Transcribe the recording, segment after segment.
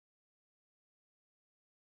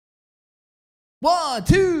1,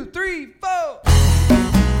 2, 3, 4.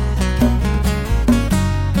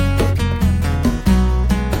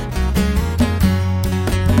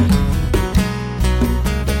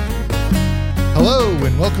 Hello,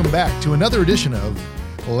 and welcome back to another edition of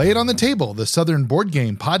Lay It on the Table, the Southern Board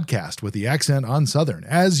Game Podcast with the accent on Southern.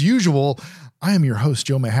 As usual, I am your host,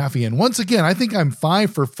 Joe Mahaffey, and once again, I think I'm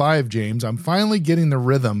 5 for 5, James. I'm finally getting the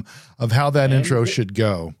rhythm of how that intro should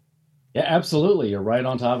go. Yeah, absolutely. You're right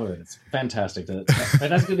on top of it. It's fantastic.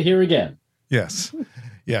 Fantastic to hear again. Yes.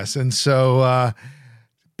 And so,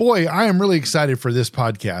 boy, I am really excited for this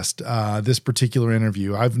podcast, this particular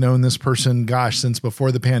interview. I've known this person, since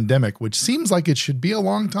before the pandemic, which seems like it should be a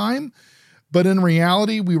long time. But in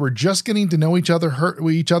reality, we were just getting to know each other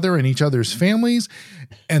and each other's families.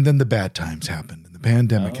 And then the bad times happened and the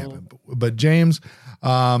pandemic happened. But James,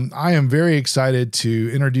 I am very excited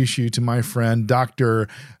to introduce you to my friend, Dr.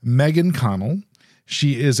 Megan Connell.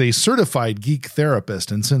 She is a certified geek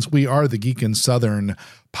therapist. And since we are the Geek in Southern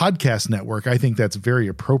podcast network, I think that's very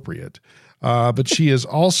appropriate. But she is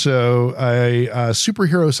also a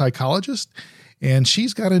superhero psychologist, and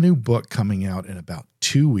she's got a new book coming out in about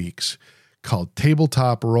 2 weeks called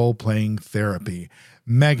Tabletop Role-Playing Therapy.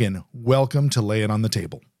 Megan, welcome to Lay It on the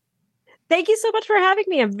Table. Thank you so much for having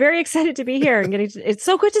me. I'm very excited to be here and it's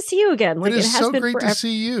so good to see you again. It is so great to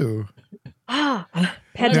see you. Pandemic.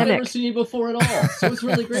 I've never seen you before at all, so it's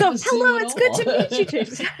really great to see you. Hello, it's good to meet you too.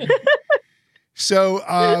 So,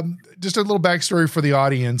 just a little backstory for the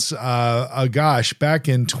audience. Back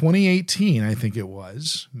in 2018, I think it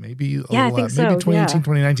was, maybe 2018,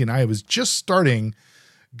 2019, I was just starting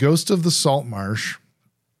Ghost of the Salt Marsh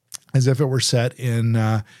as if it were set in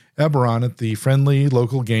Eberron at the friendly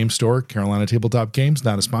local game store, Carolina Tabletop Games.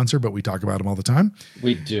 Not a sponsor, but we talk about them all the time.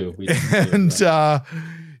 We do. And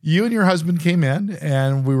you and your husband came in,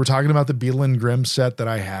 and we were talking about the Beetle and Grimm set that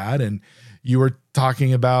I had, and you were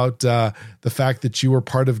talking about the fact that you were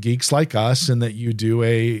part of Geeks Like Us and that you do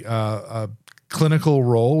a clinical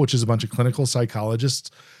role, which is a bunch of clinical psychologists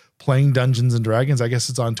playing Dungeons and Dragons. I guess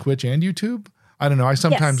it's on Twitch and YouTube. I don't know. I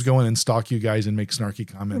sometimes go in and stalk you guys and make snarky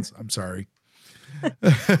comments. I'm sorry.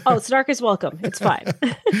 Snark is welcome. It's fine.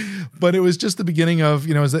 But it was just the beginning of,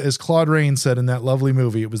 as Claude Rains said in that lovely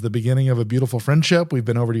movie, it was the beginning of a beautiful friendship. We've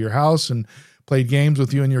been over to your house and played games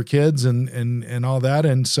with you and your kids and all that.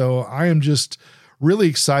 And so I am just really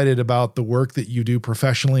excited about the work that you do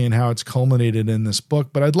professionally and how it's culminated in this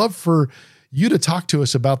book. But I'd love for you to talk to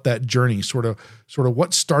us about that journey, sort of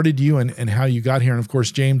what started you and how you got here. And of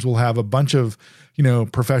course, James will have a bunch of,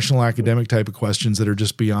 professional academic type of questions that are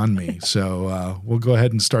just beyond me. So we'll go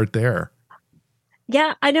ahead and start there.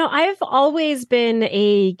 Yeah, I know. I've always been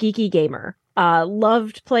a geeky gamer.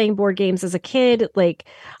 Loved playing board games as a kid.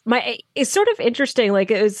 It's sort of interesting.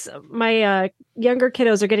 It was my younger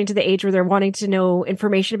kiddos are getting to the age where they're wanting to know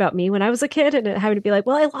information about me when I was a kid, and having to be like,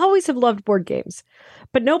 well, I always have loved board games,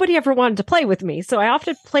 but nobody ever wanted to play with me. So I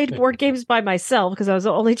often played board games by myself because I was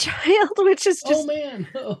the only child, which is just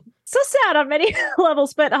so sad on many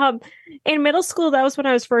levels. But in middle school, that was when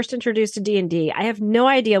I was first introduced to D&D. I have no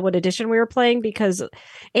idea what edition we were playing because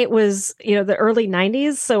it was, the early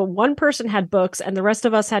 90s. So one person had books and the rest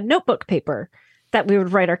of us had notebook paper that we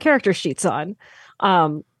would write our character sheets on.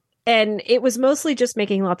 And it was mostly just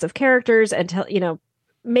making lots of characters and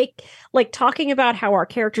talking about how our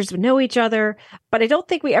characters would know each other. But I don't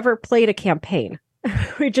think we ever played a campaign.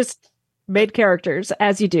 We just made characters,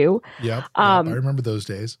 as you do. Yep, I remember those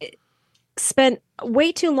days. Spent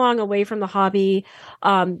way too long away from the hobby.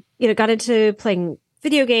 Got into playing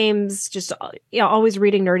video games, just always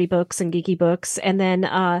reading nerdy books and geeky books. And then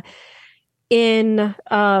it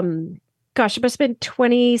must have been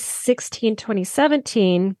 2016,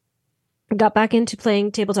 2017, got back into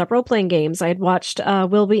playing tabletop role-playing games. I had watched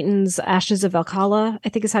Will Wheaton's Ashes of Valhalla, I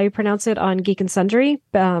think is how you pronounce it, on Geek and Sundry.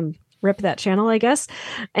 Rip that channel, I guess.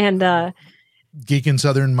 And Geek and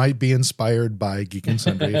Southern might be inspired by Geek and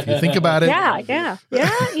Sundry if you think about it. Yeah.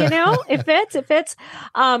 It fits.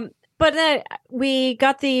 But then we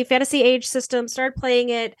got the Fantasy Age system, started playing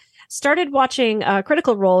it, started watching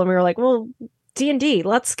Critical Role, and we were like, well, D&D,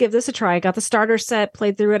 let's give this a try. Got the starter set,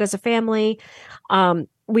 played through it as a family.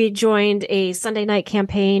 We joined a Sunday night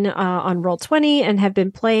campaign on Roll20 and have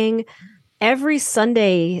been playing every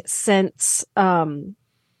Sunday since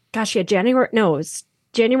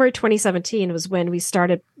January 2017 was when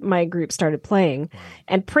my group started playing.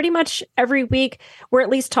 And pretty much every week we're at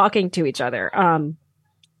least talking to each other.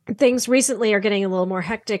 Things recently are getting a little more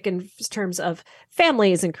hectic in terms of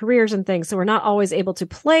families and careers and things. So we're not always able to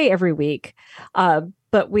play every week,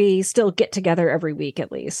 but we still get together every week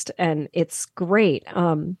at least. And it's great.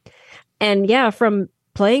 And yeah, from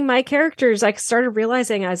playing my characters, I started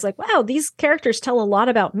realizing, I was like, wow, these characters tell a lot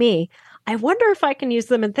about me. I wonder if I can use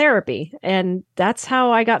them in therapy. And that's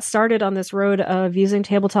how I got started on this road of using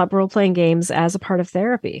tabletop role-playing games as a part of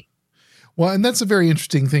therapy. Well, and that's a very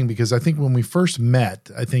interesting thing, because I think when we first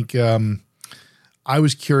met, I think I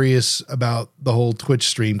was curious about the whole Twitch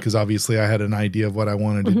stream, because obviously I had an idea of what I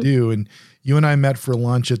wanted to do. And you and I met for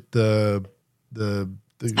lunch at the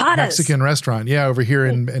Mexican restaurant. Yeah. Over here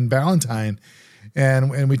in Valentine.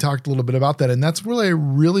 And we talked a little bit about that. And that's where I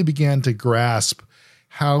really began to grasp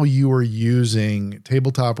how you were using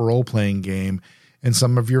tabletop role-playing game in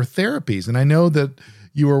some of your therapies. And I know that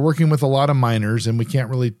you were working with a lot of minors, and we can't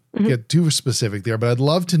really get too specific there, but I'd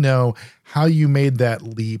love to know how you made that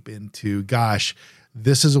leap into, gosh,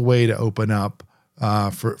 this is a way to open up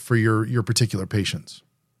for your particular patients.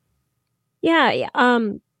 Yeah.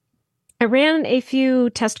 I ran a few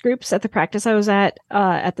test groups at the practice I was at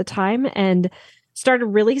the time, and started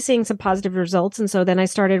really seeing some positive results. And so then I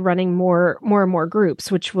started running more and more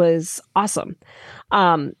groups, which was awesome.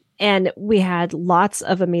 And we had lots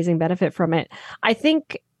of amazing benefit from it. I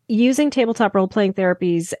think using tabletop role-playing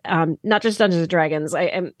therapies, not just Dungeons and Dragons,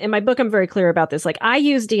 in my book, I'm very clear about this. Like, I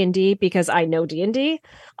use D&D because I know D&D,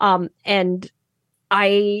 and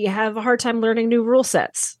I have a hard time learning new rule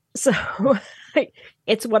sets. So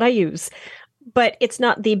it's what I use. But it's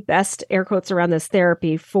not the best, air quotes around this,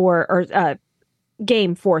 therapy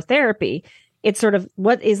game for therapy. It's sort of,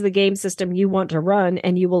 what is the game system you want to run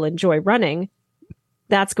and you will enjoy running?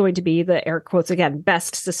 That's going to be the, air quotes again,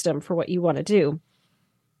 best system for what you want to do.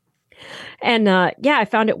 And I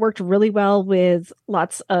found it worked really well with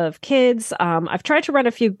lots of kids. I've tried to run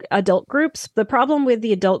a few adult groups. The problem with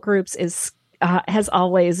the adult groups is, as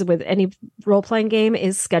always with any role-playing game,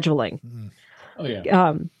 is scheduling. Oh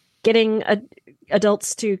yeah. Getting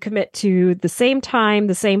adults to commit to the same time,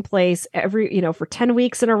 the same place for 10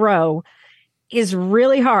 weeks in a row is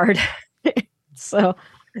really hard. So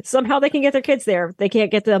somehow they can get their kids there. They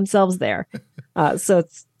can't get themselves there. So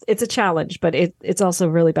it's a challenge, but it's also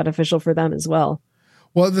really beneficial for them as well.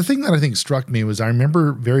 Well, the thing that I think struck me was, I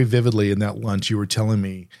remember very vividly in that lunch, you were telling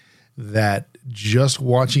me that just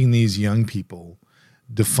watching these young people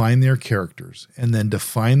define their characters and then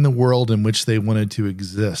define the world in which they wanted to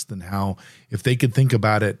exist, and how, if they could think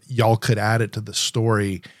about it, y'all could add it to the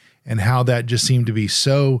story, and how that just seemed to be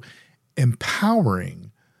so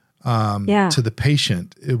empowering to the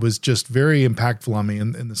patient. It was just very impactful on me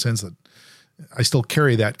in the sense that I still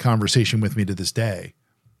carry that conversation with me to this day.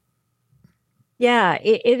 Yeah,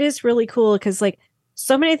 it is really cool, because like,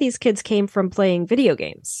 so many of these kids came from playing video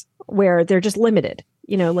games where they're just limited.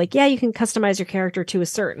 You can customize your character to a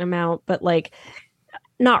certain amount, but like,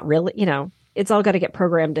 not really, it's all got to get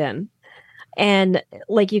programmed in. And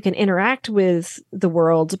like, you can interact with the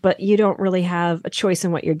world, but you don't really have a choice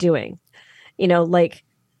in what you're doing.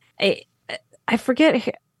 I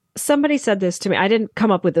forget, somebody said this to me. I didn't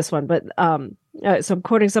come up with this one, but so I'm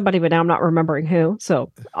quoting somebody, but now I'm not remembering who.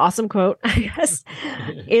 So awesome quote, I guess,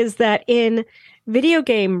 is that in video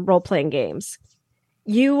game role-playing games,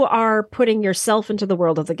 you are putting yourself into the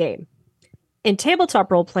world of the game. In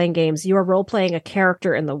tabletop role-playing games, you are role-playing a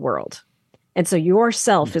character in the world. And so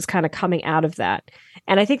yourself is kind of coming out of that.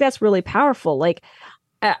 And I think that's really powerful. Like,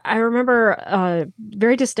 I remember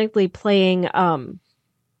very distinctly playing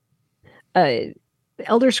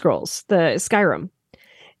Elder Scrolls, the Skyrim.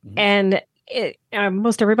 And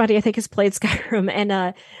most everybody, I think, has played Skyrim.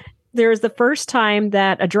 And there was the first time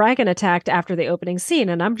that a dragon attacked after the opening scene,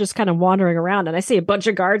 and I'm just kind of wandering around, and I see a bunch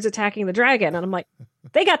of guards attacking the dragon, and I'm like,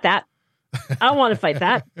 they got that. I don't want to fight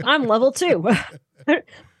that. I'm level 2. I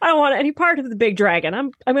don't want any part of the big dragon.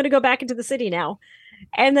 I'm going to go back into the city now.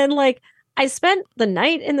 And then like, I spent the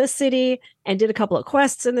night in the city and did a couple of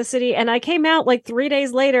quests in the city, and I came out like 3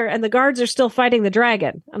 days later, and the guards are still fighting the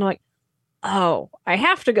dragon. And I'm like, oh, I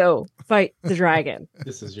have to go fight the dragon.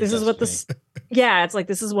 This is what this. Yeah, it's like,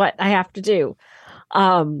 this is what I have to do.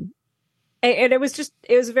 And it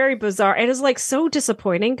was very bizarre. And it was like so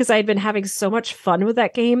disappointing, because I had been having so much fun with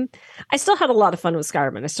that game. I still had a lot of fun with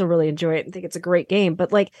Skyrim, and I still really enjoy it and think it's a great game.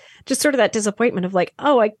 But like, just sort of that disappointment of like,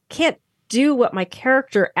 oh, I can't do what my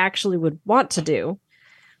character actually would want to do.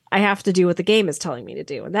 I have to do what the game is telling me to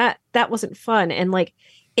do. And that wasn't fun. And like,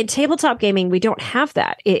 in tabletop gaming, we don't have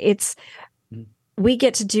that. We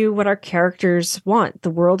get to do what our characters want. The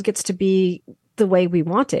world gets to be the way we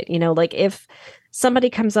want it. Like, if somebody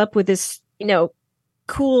comes up with this,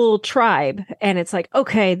 cool tribe, and it's like,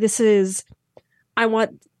 okay, I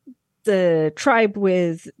want the tribe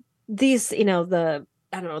with these, the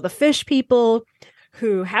fish people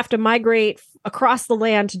who have to migrate across the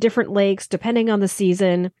land to different lakes depending on the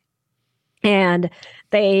season. and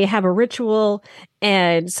they have a ritual,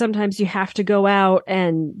 and sometimes you have to go out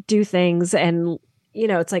and do things, and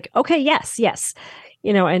it's like, okay, yes,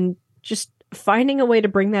 and just finding a way to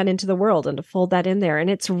bring that into the world and to fold that in there, and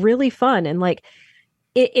it's really fun. And like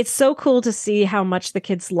it's so cool to see how much the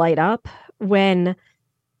kids light up when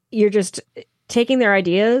you're just taking their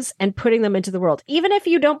ideas and putting them into the world, even if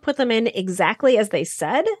you don't put them in exactly as they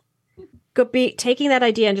said. Could be taking that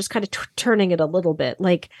idea and just kind of turning it a little bit.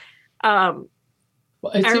 Like, well,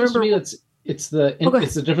 it seems to me it's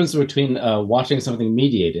the difference between watching something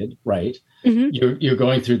mediated, right? Mm-hmm. You're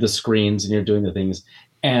going through the screens and you're doing the things,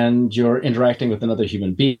 and you're interacting with another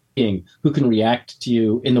human being who can react to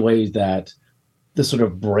you in the way that the sort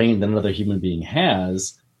of brain that another human being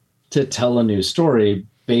has to tell a new story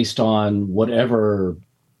based on whatever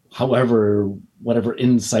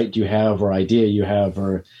insight you have or idea you have,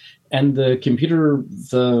 and the computer,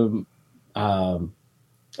 the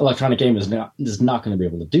electronic game is not going to be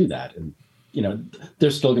able to do that. And, they're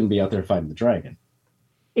still going to be out there fighting the dragon.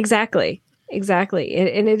 Exactly.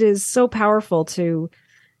 And it is so powerful to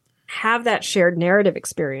have that shared narrative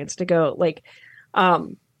experience to go like,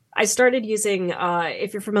 I started using,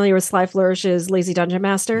 if you're familiar with Sly Flourish's Lazy Dungeon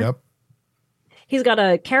Master. Yep. He's got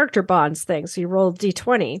a character bonds thing. So you roll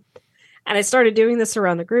D20. And I started doing this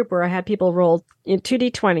around the group where I had people roll two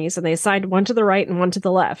D20s and they assigned one to the right and one to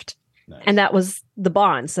the left. Nice. And that was the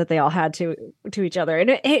bonds that they all had to each other.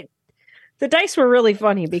 And the dice were really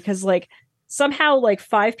funny because like somehow like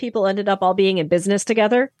 5 people ended up all being in business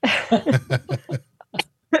together. That's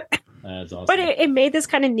awesome. But it made this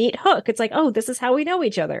kind of neat hook. It's like, oh, this is how we know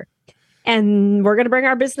each other. And we're going to bring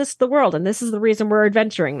our business to the world. And this is the reason we're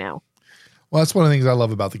adventuring now. Well, that's one of the things I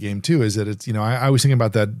love about the game too, is that it's, I was thinking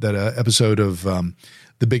about that episode of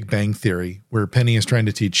The Big Bang Theory where Penny is trying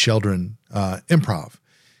to teach Sheldon improv.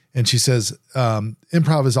 And she says,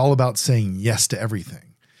 improv is all about saying yes to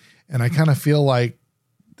everything. And I kind of feel like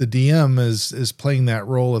the DM is playing that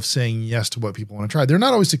role of saying yes to what people want to try. They're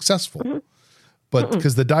not always successful, mm-hmm. but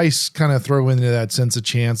because the dice kind of throw into that sense of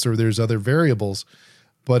chance, or there's other variables.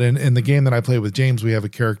 But in the game that I play with James, we have a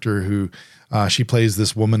character who she plays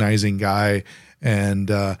this womanizing guy,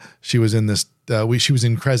 and she was in this. She was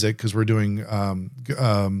in Kresik because we're doing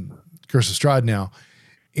Curse of Strahd now,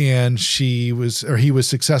 and he was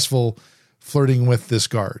successful flirting with this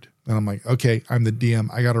guard. And I'm like, okay, I'm the DM.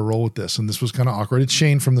 I got to roll with this. And this was kind of awkward. It's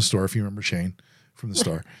Shane from the store, if you remember Shane from the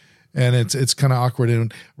store, and it's kind of awkward.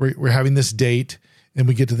 And we're having this date, and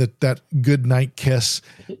we get to that good night kiss.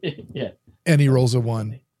 Yeah. And he rolls a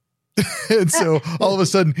 1. And so all of a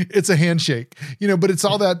sudden it's a handshake, but it's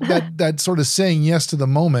all that sort of saying yes to the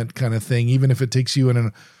moment kind of thing, even if it takes you in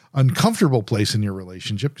an uncomfortable place in your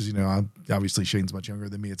relationship. Cause obviously Shane's much younger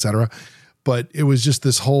than me, et cetera. But it was just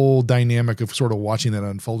this whole dynamic of sort of watching that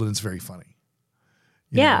unfold. And it's very funny.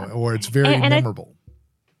 Or it's very memorable.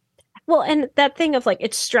 And that thing of like,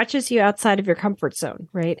 it stretches you outside of your comfort zone.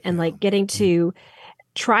 Right. And like getting to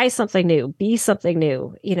try something new, be something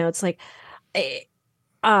new, it's like,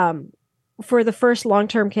 for the first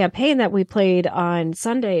long-term campaign that we played on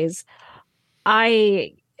Sundays,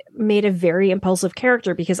 I made a very impulsive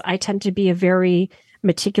character because I tend to be a very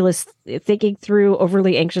meticulous, thinking through,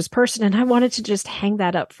 overly anxious person. And I wanted to just hang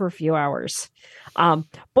that up for a few hours.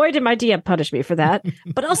 Boy, did my DM punish me for that,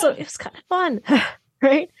 but also it was kind of fun.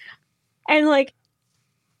 Right. And like,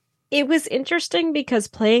 it was interesting because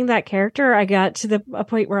playing that character, I got to a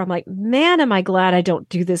point where I'm like, man, am I glad I don't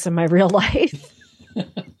do this in my real life.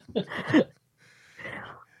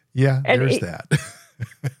 Yeah, there's that.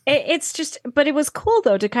 It's just, but it was cool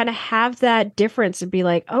though to kind of have that difference and be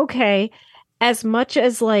like, okay, as much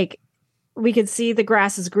as like we could see the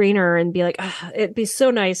grass is greener and be like, it'd be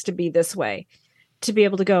so nice to be this way, to be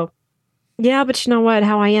able to go, yeah, but you know what?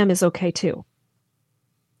 How I am is okay too.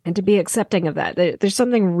 And to be accepting of that. There's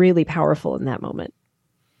something really powerful in that moment.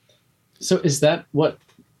 So is that what,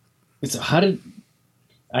 how did,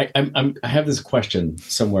 I have this question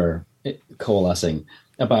somewhere coalescing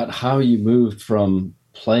about how you moved from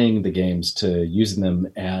playing the games to using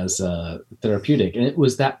them as therapeutic. And it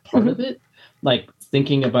was that part of it, like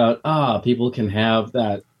thinking about, people can have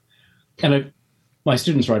that. And my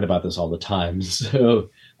students write about this all the time. So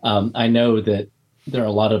I know that there are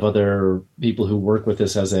a lot of other people who work with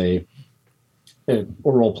this as or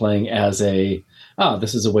role playing as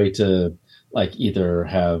this is a way to like either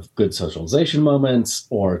have good socialization moments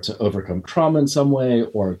or to overcome trauma in some way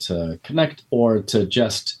or to connect or to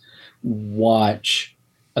just watch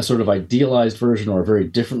a sort of idealized version or a very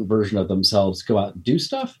different version of themselves go out and do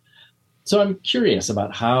stuff. So I'm curious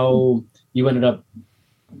about how you ended up,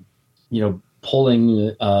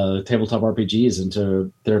 pulling tabletop RPGs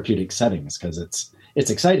into therapeutic settings because it's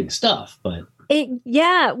exciting stuff. But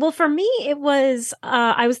well, for me, it was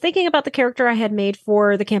I was thinking about the character I had made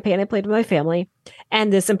for the campaign I played with my family,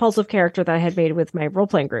 and this impulsive character that I had made with my role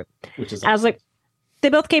playing group. Which is I was like, they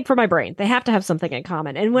both came from my brain. They have to have something in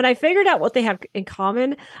common. And when I figured out what they have in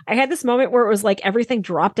common, I had this moment where it was like everything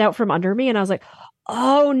dropped out from under me, and I was like,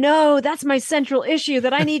 oh no, that's my central issue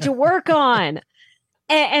that I need to work on.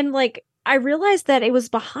 And like, I realized that it was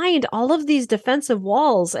behind all of these defensive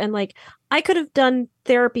walls. And like, I could have done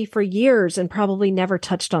therapy for years and probably never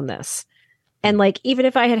touched on this. And like, even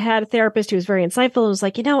if I had had a therapist who was very insightful and was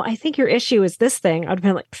like, I think your issue is this thing, I'd have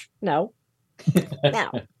been like, no,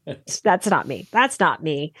 that's not me. That's not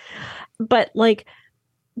me. But like,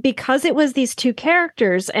 because it was these two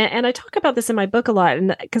characters, and I talk about this in my book a lot,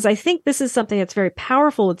 and because I think this is something that's very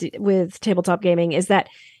powerful with tabletop gaming, is that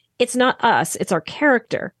it's not us, it's our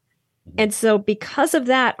character. And so because of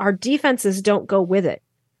that, our defenses don't go with it.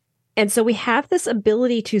 And so we have this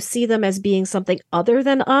ability to see them as being something other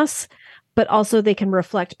than us, but also they can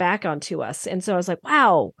reflect back onto us. And so I was like,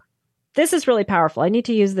 wow, this is really powerful. I need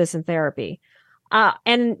to use this in therapy.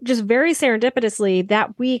 And just very serendipitously,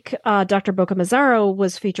 that week, Dr. Boca Mazzaro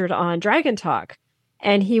was featured on Dragon Talk,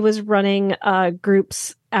 and he was running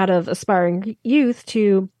groups out of aspiring youth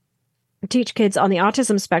to teach kids on the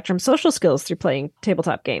autism spectrum social skills through playing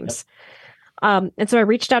tabletop games. Yep. And so I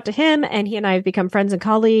reached out to him, and he and I have become friends and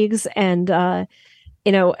colleagues. And,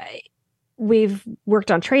 we've worked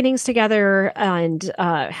on trainings together and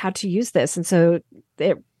how to use this. And so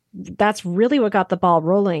that's really what got the ball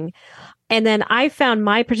rolling. And then I found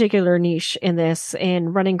my particular niche in this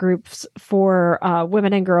in running groups for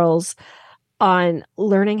women and girls on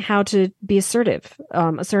learning how to be assertive,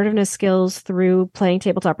 assertiveness skills through playing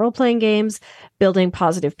tabletop role-playing games, building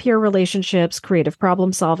positive peer relationships, creative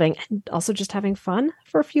problem solving, and also just having fun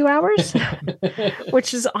for a few hours,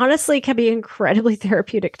 which is honestly can be incredibly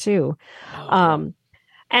therapeutic too. And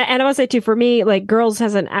I would say too, for me, like girls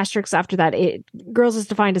has an asterisk after that. Girls is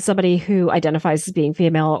defined as somebody who identifies as being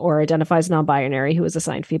female or identifies non-binary, who was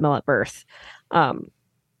assigned female at birth.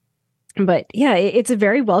 But yeah, it's a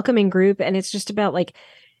very welcoming group, and it's just about like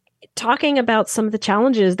talking about some of the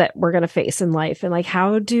challenges that we're going to face in life, and like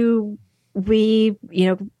how do we,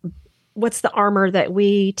 what's the armor that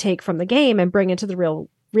we take from the game and bring into the real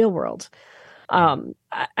world. I've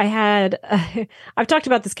talked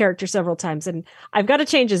about this character several times, and I've got to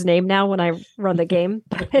change his name now when I run the game.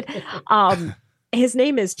 But his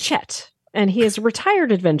name is Chet, and he is a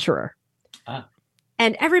retired adventurer.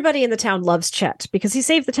 And everybody in the town loves Chet because he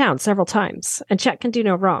saved the town several times, and Chet can do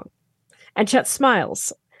no wrong. And Chet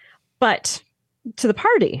smiles. But to the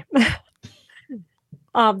party,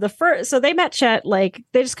 so they met Chet, like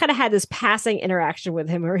they just kind of had this passing interaction with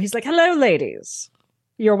him where he's like, "Hello, ladies.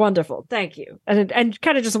 You're wonderful. Thank you." And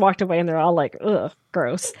kind of just walked away, and they're all like, "Ugh,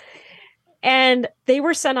 gross." And they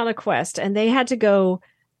were sent on a quest, and they had to go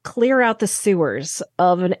clear out the sewers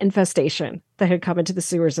of an infestation that had come into the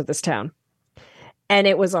sewers of this town. And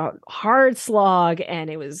it was a hard slog, and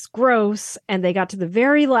it was gross. And they got to the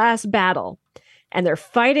very last battle, and they're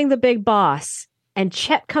fighting the big boss. And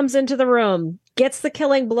Chet comes into the room, gets the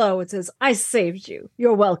killing blow, and says, "I saved you.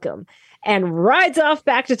 You're welcome." And rides off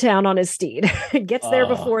back to town on his steed. Gets there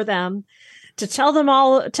before them to tell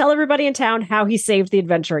everybody in town how he saved the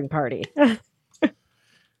adventuring party.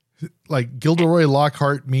 Like Gilderoy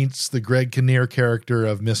Lockhart meets the Greg Kinnear character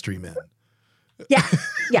of Mystery Men. Yeah.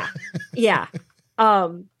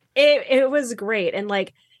 It was great. And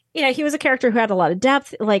like, he was a character who had a lot of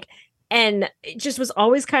depth, like, and it just was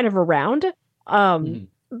always kind of around.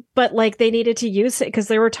 But like they needed to use it because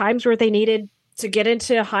there were times where they needed to get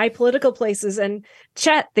into high political places, and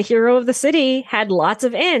Chet, the hero of the city, had lots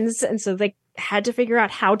of ends. And so they had to figure out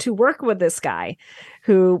how to work with this guy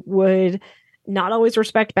who would not always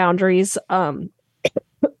respect boundaries.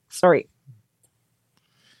 Sorry.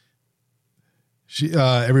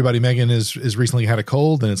 Everybody, Megan is recently had a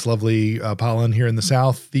cold, and it's lovely pollen here in the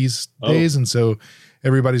South these days. And so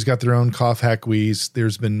everybody's got their own cough, hack, wheeze.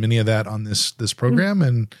 There's been many of that on this program,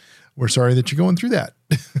 and we're sorry that you're going through that.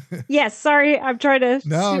 Yes. Sorry. I'm trying to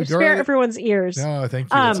spare everyone's ears. No,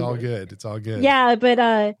 thank you. It's all good. It's all good. Yeah. But,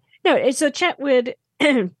 no, so Chet would,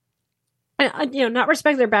 not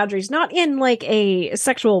respect their boundaries, not in like a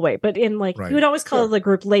sexual way, but in like, you would always call the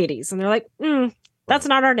group ladies, and they're like, that's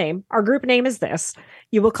not our name. Our group name is this.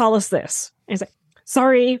 You will call us this. And he's like,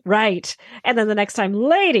 sorry, right. And then the next time,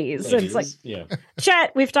 ladies. And it's like,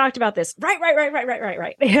 Chet, we've talked about this. Right. I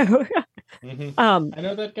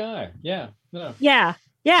know that guy. Yeah. No. Yeah.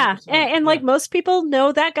 And like most people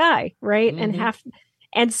know that guy, right?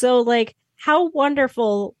 And so like how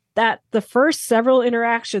wonderful that the first several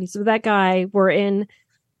interactions with that guy were in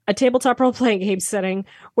a tabletop role-playing game setting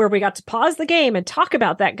where we got to pause the game and talk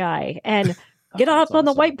about that guy and get up on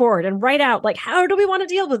the whiteboard and write out, like, how do we want to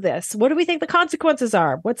deal with this? What do we think the consequences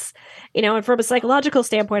are? What's, and from a psychological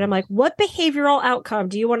standpoint, I'm like, what behavioral outcome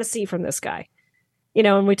do you want to see from this guy?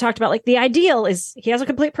 And we talked about, like, the ideal is he has a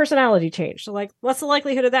complete personality change. So, like, what's the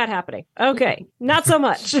likelihood of that happening? Okay, not so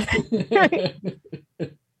much.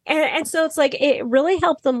 And so it's like, it really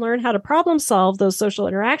helped them learn how to problem solve those social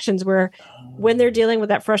interactions where when they're dealing with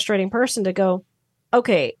that frustrating person to go,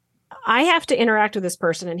 okay, I have to interact with this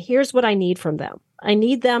person and here's what I need from them. I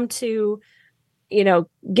need them to,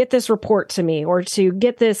 get this report to me or to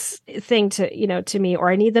get this thing to me, or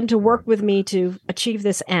I need them to work with me to achieve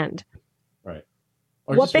this end. Right.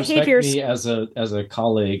 Or what just behaviors respect me as a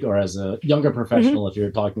colleague or as a younger professional if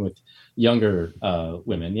you're talking with younger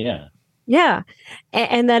women. Yeah. Yeah.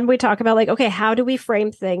 And then we talk about, like, okay, how do we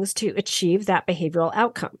frame things to achieve that behavioral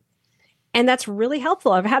outcome? And that's really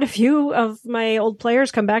helpful. I've had a few of my old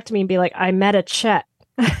players come back to me and be like, I met a Chet.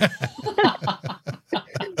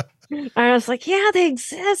 I was like, yeah, they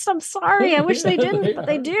exist. I'm sorry. I wish they didn't, but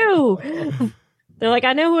they do. They're like,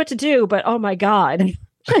 I know what to do, but oh my God.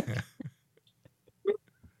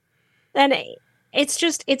 And it's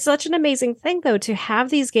such an amazing thing, though, to have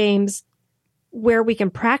these games where we can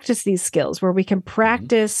practice these skills, where we can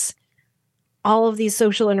practice all of these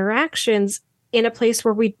social interactions in a place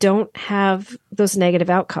where we don't have those negative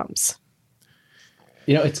outcomes.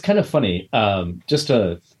 It's kind of funny. Just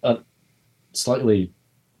a slightly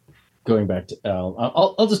going back to,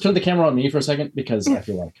 I'll just turn the camera on me for a second because I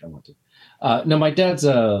feel like I want to. No, my dad's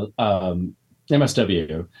a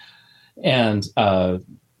MSW and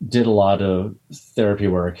did a lot of therapy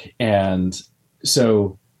work, and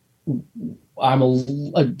so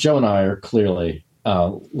Joe and I are clearly a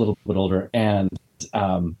little bit older, and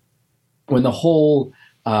when the whole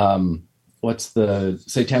what's the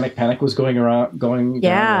satanic panic was going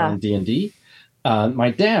down on D&D, my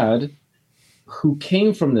dad, who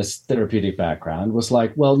came from this therapeutic background, was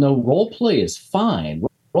like, well, no, role play is fine.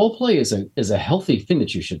 Role play is a healthy thing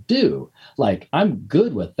that you should do. Like, I'm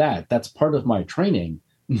good with that. That's part of my training,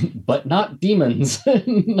 but not demons.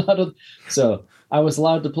 So I was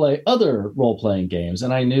allowed to play other role-playing games,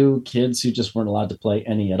 and I knew kids who just weren't allowed to play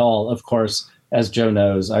any at all. Of course, as Joe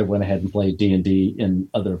knows, I went ahead and played D&D in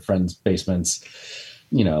other friends' basements,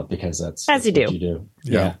 because that's what you do.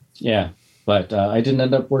 Yeah. But I didn't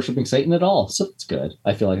end up worshiping Satan at all, so it's good.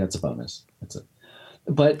 I feel like that's a bonus. That's it.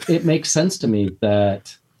 But it makes sense to me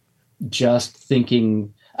that just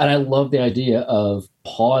thinking, and I love the idea of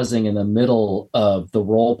pausing in the middle of the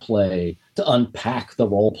role play to unpack the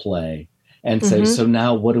role play and say, so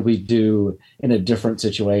now what do we do in a different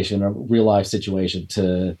situation, a real life situation,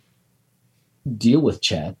 to deal with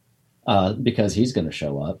Chet because he's going to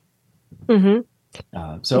show up.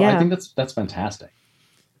 I think that's fantastic.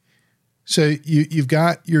 So you've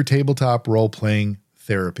got your tabletop role-playing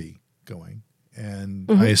therapy going, and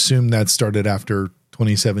I assume that started after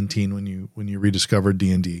 2017 when you rediscovered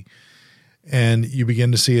D&D, and you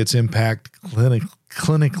begin to see its impact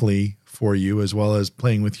clinically for you as well as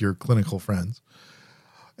playing with your clinical friends.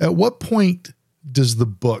 At what point does the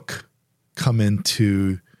book come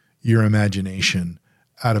into your imagination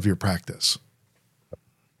out of your practice?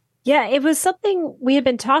 Yeah, it was something we had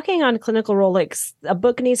been talking on Clinical Role, like a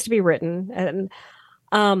book needs to be written. And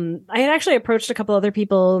I had actually approached a couple other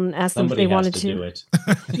people and asked them if they wanted to do it.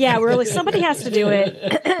 Yeah, we're like, somebody has to do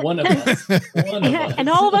it. One of us. And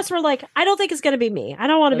all of us were like, I don't think it's going to be me. I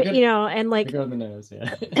don't want to be, and like, on the nose,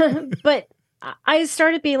 yeah. But I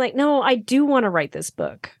started being like, no, I do want to write this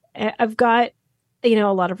book. I've got, a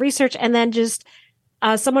lot of research. And then just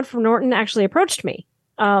someone from Norton actually approached me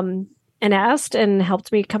and asked and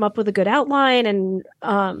helped me come up with a good outline. And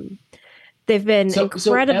they've been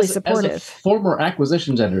incredibly supportive. As a former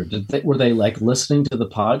acquisitions editor, were they like listening to the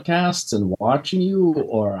podcasts and watching you?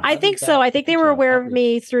 Or I think so. I think they were aware of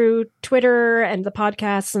me through Twitter and the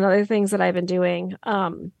podcasts and other things that I've been doing.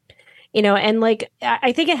 And like,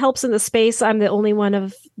 I think it helps in the space. I'm the only one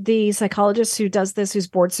of the psychologists who does this, who's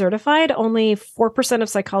board certified. Only 4% of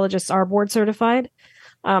psychologists are board certified.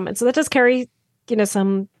 And so that does carry,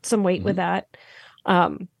 some weight with that.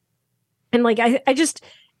 And like, I just,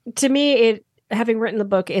 to me, having written the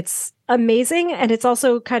book, it's amazing. And it's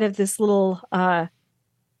also kind of this little,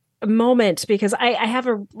 moment because I have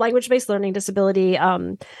a language-based learning disability,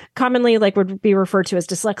 commonly like would be referred to as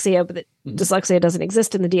dyslexia, but dyslexia doesn't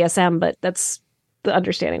exist in the DSM, but that's the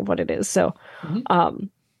understanding of what it is. So,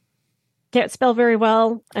 can't spell very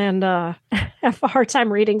well and have a hard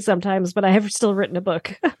time reading sometimes, but I have still written a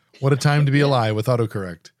book. What a time to be alive with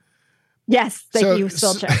autocorrect. Yes, thank you,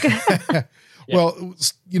 spell check. Well,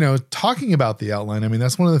 talking about the outline, I mean,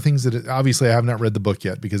 that's one of the things that obviously I have not read the book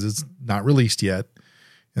yet because it's not released yet.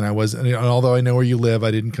 And although I know where you live,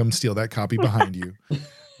 I didn't come steal that copy behind you.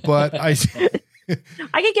 But I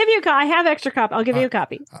can give you a copy. I have extra copy. I'll give you a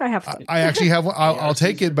copy. I have one. I actually have one. I'll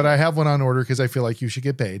take it, but I have one on order because I feel like you should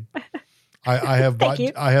get paid. I have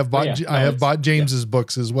bought James's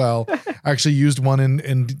books as well. I actually used one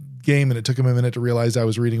in game, and it took him a minute to realize I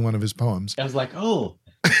was reading one of his poems. I was like, oh,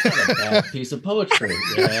 that's a bad piece of poetry.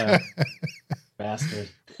 Yeah. Bastard.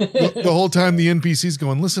 The whole time the NPC's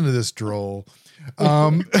going, listen to this droll.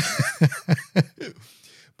 But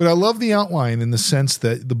I love the outline in the sense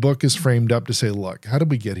that the book is framed up to say, look, how did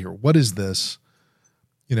we get here? What is this?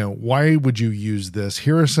 Why would you use this?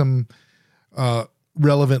 Here are some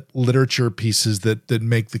relevant literature pieces that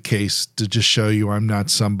make the case to just show you I'm not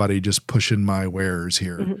somebody just pushing my wares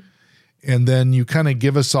here. Mm-hmm. And then you kind of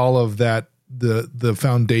give us all of that, the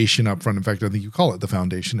foundation up front. In fact, I think you call it the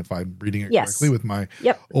foundation if I'm reading it correctly with my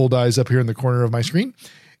old eyes up here in the corner of my screen.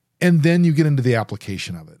 And then you get into the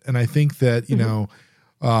application of it. And I think that,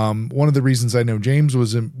 one of the reasons I know James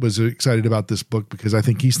was excited about this book because I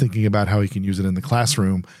think he's thinking about how he can use it in the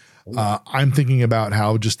classroom. I'm thinking about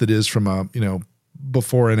how just it is from a,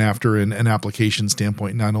 before and after an application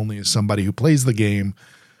standpoint, not only as somebody who plays the game,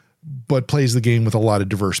 but plays the game with a lot of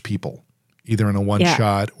diverse people, either in a one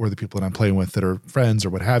shot or the people that I'm playing with that are friends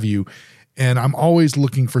or what have you. And I'm always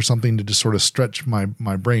looking for something to just sort of stretch my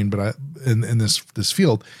brain, but in this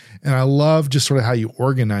field. And I love just sort of how you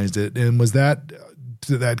organized it. And was that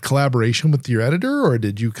collaboration with your editor, or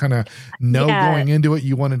did you kind of know going into it,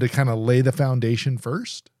 you wanted to kind of lay the foundation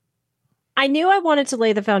first? I knew I wanted to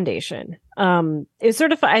lay the foundation. It was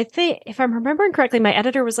sort of, I think, if I'm remembering correctly, my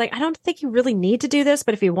editor was like, I don't think you really need to do this,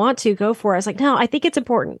 but if you want to, go for it. I was like, no, I think it's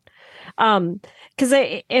important. Because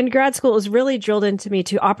in grad school, it was really drilled into me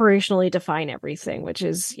to operationally define everything, which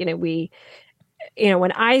is,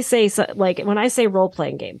 when I say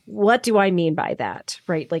role-playing game, what do I mean by that?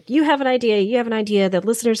 Right? Like you have an idea, the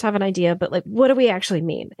listeners have an idea, but like, what do we actually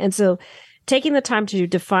mean? And so taking the time to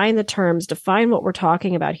define the terms, define what we're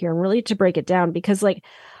talking about here, and really to break it down, because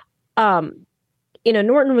Norton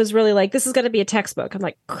was really like, this is going to be a textbook. I'm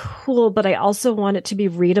like, cool, but I also want it to be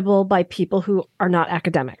readable by people who are not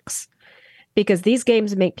academics, because these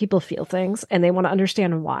games make people feel things and they want to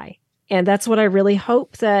understand why. And that's what I really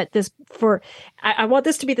hope that I want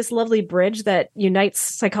this to be this lovely bridge that unites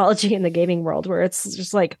psychology in the gaming world, where it's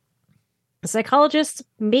just like psychologists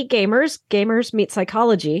meet gamers, gamers meet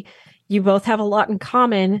psychology. You both have a lot in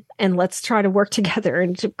common, and let's try to work together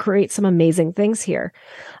and to create some amazing things here.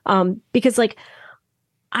 Because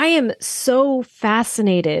I am so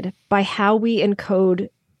fascinated by how we encode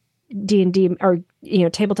D&D or,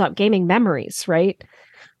 tabletop gaming memories, right?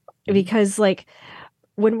 Because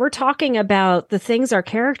when we're talking about the things our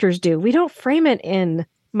characters do, we don't frame it in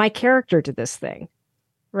my character did this thing,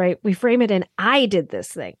 right? We frame it in I did this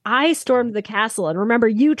thing. I stormed the castle. And remember,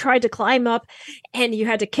 you tried to climb up and you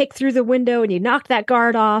had to kick through the window and you knocked that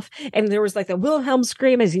guard off. And there was the Wilhelm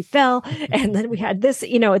scream as he fell. And then we had this,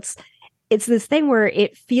 it's this thing where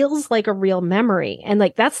it feels like a real memory. And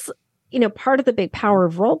that's, part of the big power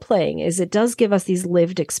of role playing is it does give us these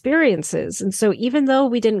lived experiences. And so even though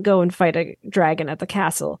we didn't go and fight a dragon at the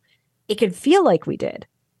castle, it could feel like we did.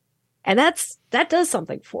 And that does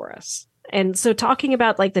something for us. And so talking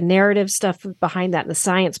about the narrative stuff behind that and the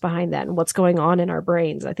science behind that and what's going on in our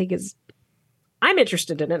brains, I think I'm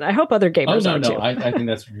interested in it. I hope other gamers are too. I think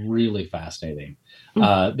that's really fascinating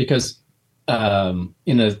because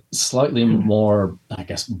in a slightly more, I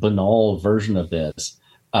guess, banal version of this,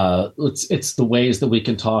 it's the ways that we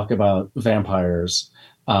can talk about vampires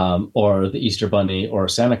or the Easter Bunny or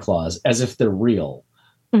Santa Claus as if they're real.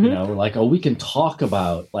 Mm-hmm. We can talk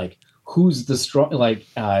about who's the strong,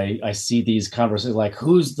 I see these conversations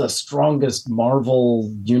who's the strongest Marvel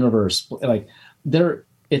universe,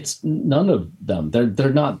 it's none of them.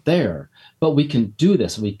 They're not there, but we can do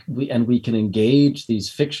this. We can engage these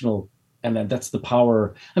fictional, and that's the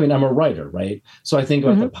power. I mean, I'm a writer, right? So I think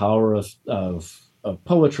about the power of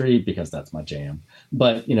poetry because that's my jam.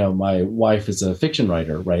 But my wife is a fiction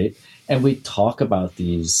writer, right? And we talk about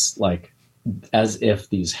these as if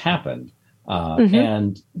these happened.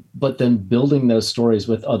 But then building those stories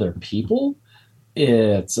with other people,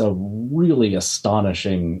 it's a really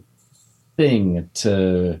astonishing thing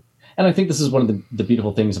and I think this is one of the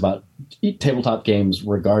beautiful things about tabletop games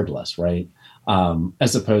regardless, right?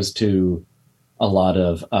 As opposed to a lot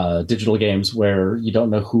of digital games where you don't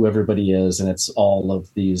know who everybody is, and it's all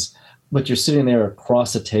of these, but you're sitting there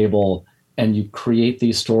across a table and you create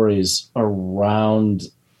these stories around.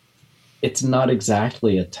 It's not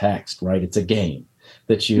exactly a text, right? It's a game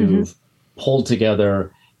that you've pulled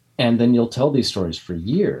together, and then you'll tell these stories for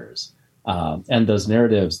years. And those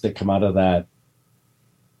narratives that come out of that,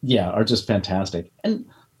 are just fantastic. And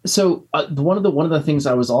so one of the things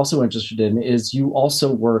I was also interested in is you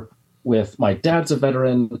also work with, my dad's a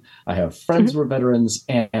veteran. I have friends who are veterans,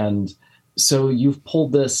 and so you've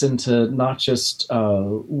pulled this into not just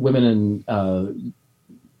women and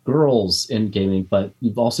girls in gaming, but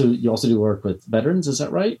you also do work with veterans. Is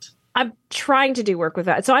that right? I'm trying to do work with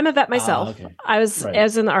that. So I'm a vet myself. Okay. I was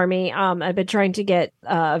in the Army. I've been trying to get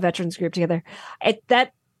a veterans group together.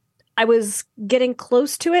 I was getting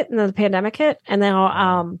close to it, and then the pandemic hit. And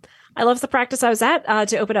now I left the practice I was at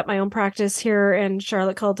to open up my own practice here in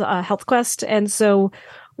Charlotte called Health Quest. And so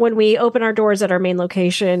when we open our doors at our main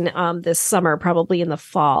location this summer, probably in the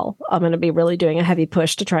fall, I'm going to be really doing a heavy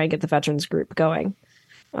push to try and get the veterans group going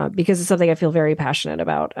because it's something I feel very passionate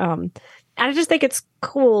about. And I just think it's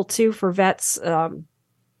cool too for vets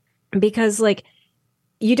because like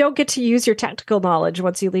you don't get to use your tactical knowledge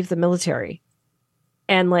once you leave the military.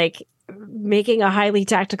 And like making a highly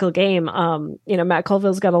tactical game, Matt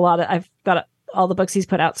Colville's got I've got all the books he's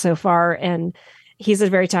put out so far, and he's a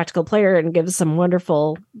very tactical player and gives some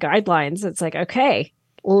wonderful guidelines. It's like, okay,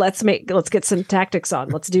 let's get some tactics on.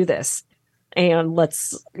 Let's do this. And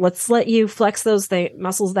let's let you flex those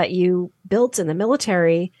muscles that you built in the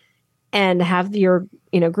military and have your,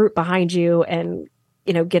 group behind you and,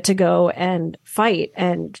 get to go and fight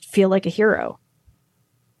and feel like a hero.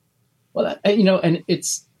 Well, and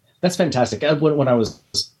that's fantastic. When I was,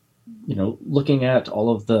 looking at all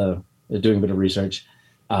of doing a bit of research,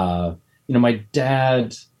 my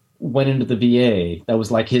dad went into the VA. That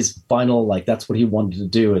was like his final, that's what he wanted to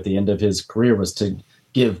do at the end of his career, was to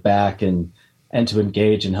give back and to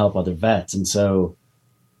engage and help other vets. And so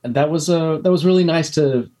that was really nice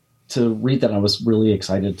to read that. And I was really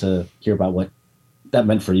excited to hear about what that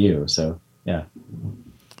meant for you. So, yeah.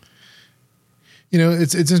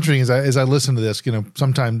 It's interesting as I listen to this,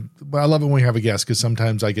 sometimes I love it when we have a guest because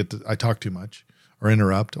sometimes I talk too much or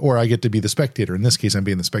interrupt, or I get to be the spectator. In this case, I'm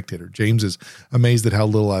being the spectator. James is amazed at how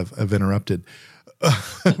little I've interrupted,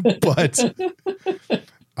 but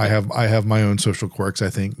I have my own social quirks. I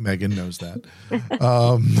think Megan knows that.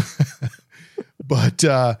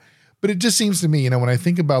 But it just seems to me, when I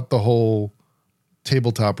think about the whole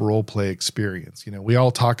tabletop role play experience, we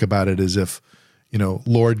all talk about it as if,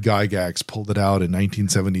 Lord Gygax pulled it out in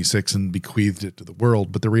 1976 and bequeathed it to the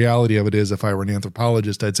world. But the reality of it is, if I were an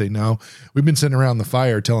anthropologist, I'd say, no, we've been sitting around the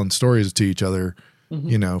fire telling stories to each other,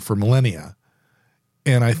 for millennia.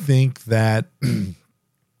 And I think that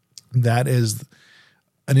that is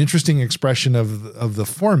an interesting expression of the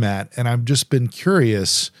format. And I've just been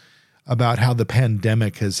curious about how the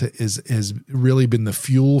pandemic has really been the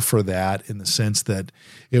fuel for that, in the sense that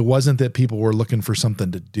it wasn't that people were looking for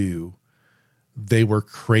something to do. They were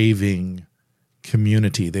craving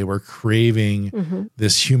community. They were craving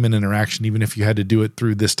this human interaction, even if you had to do it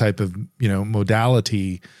through this type of,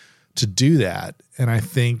 modality to do that. And I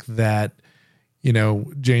think that,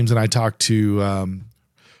 James and I talked to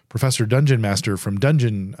Professor Dungeon Master from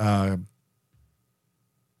Dungeon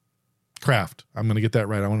Craft. I'm going to get that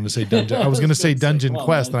right. I wanted to say Dungeon. I was going to say Dungeon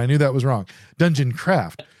Quest, and I knew that was wrong. Dungeon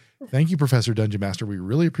Craft. Thank you, Professor Dungeon Master. We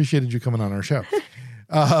really appreciated you coming on our show.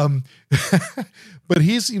 But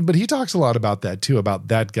he talks a lot about that too, about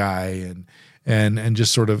that guy and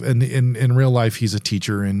just sort of, and in real life, he's a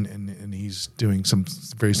teacher and he's doing some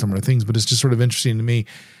very similar things, but it's just sort of interesting to me,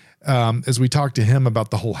 as we talk to him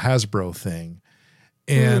about the whole Hasbro thing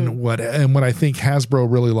and what I think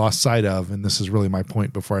Hasbro really lost sight of, and this is really my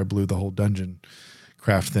point before I blew the whole Dungeon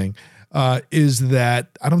Craft thing, is that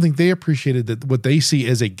I don't think they appreciated that what they see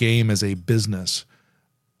as a game, as a business,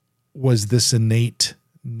 was this innate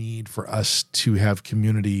need for us to have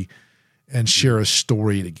community and share a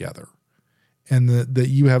story together, and that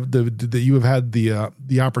you have had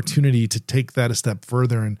the opportunity to take that a step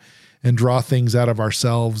further and draw things out of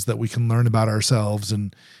ourselves that we can learn about ourselves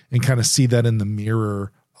and kind of see that in the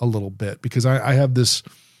mirror a little bit. Because I have this,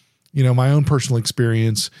 my own personal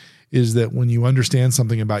experience is that when you understand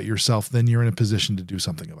something about yourself, then you're in a position to do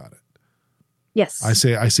something about it. Yes. I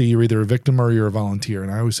say you're either a victim or you're a volunteer.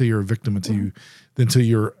 And I always say you're a victim until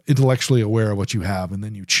you're intellectually aware of what you have, and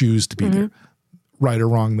then you choose to be there. Right or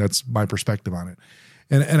wrong, that's my perspective on it.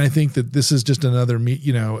 And I think that this is just another,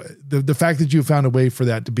 the fact that you found a way for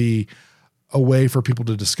that to be a way for people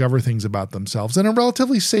to discover things about themselves in a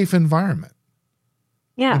relatively safe environment.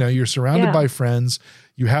 Yeah. You know, you're surrounded Yeah. by friends.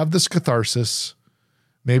 You have this catharsis.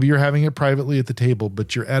 Maybe you're having it privately at the table,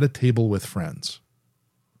 but you're at a table with friends.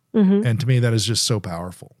 Mm-hmm. And to me, that is just so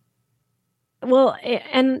powerful. Well,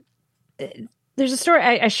 and there's a story.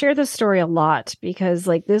 I share this story a lot because,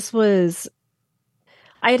 like,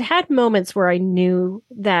 I had moments where I knew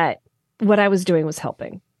that what I was doing was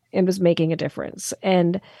helping and was making a difference.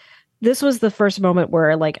 And this was the first moment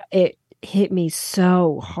where, like, it hit me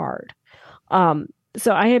so hard. So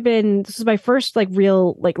this was my first, like,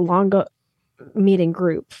 real, like, long meeting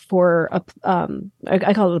group for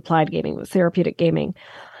I call it applied gaming, with therapeutic gaming.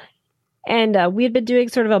 And we had been doing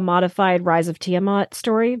sort of a modified Rise of Tiamat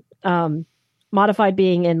story. Modified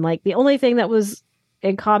being in, like, the only thing that was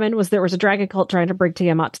in common was there was a dragon cult trying to bring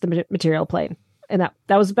Tiamat to the material plane. And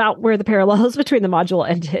that was about where the parallels between the module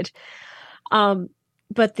ended.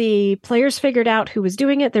 But the players figured out who was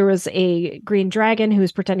doing it. There was a green dragon who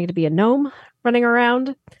was pretending to be a gnome running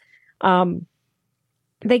around.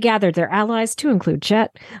 They gathered their allies, to include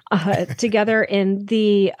Chet, together in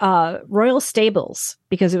the royal stables,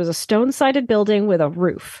 because it was a stone-sided building with a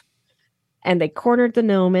roof. And they cornered the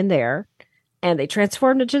gnome in there, and they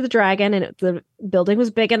transformed into the dragon, and the building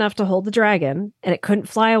was big enough to hold the dragon, and it couldn't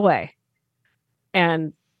fly away.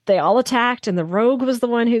 And they all attacked, and the rogue was the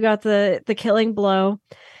one who got the killing blow.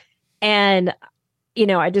 And, you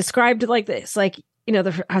know, I described it like this, like, you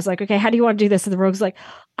know, I was like, okay, how do you want to do this? And the rogue's like,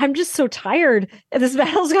 I'm just so tired, and this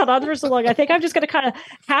battle's gone on for so long. I think I'm just going to kind of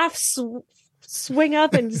half swing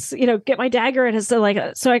up and, you know, get my dagger. And so, like,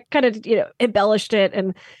 so I kind of, you know, embellished it.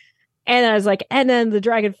 And I was like, and then the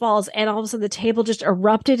dragon falls, and all of a sudden the table just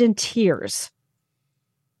erupted in tears.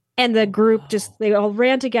 And the group they all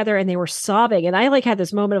ran together, and they were sobbing. And I, like, had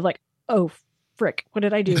this moment of, like, oh, frick, what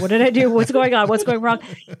did I do? What did I do? What's going on? What's going wrong?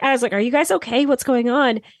 And I was like, are you guys okay? What's going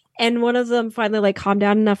on? And one of them finally, like, calmed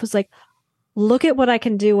down enough, was like, look at what I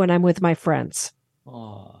can do when I'm with my friends.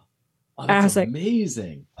 Oh, I that's was like,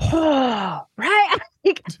 amazing. Oh, right.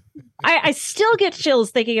 I still get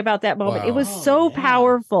chills thinking about that moment. Wow. It was so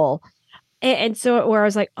powerful. And so where I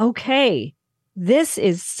was like, okay, this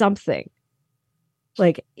is something.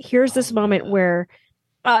 Like, here's this moment where,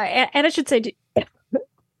 and I should say,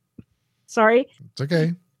 sorry. It's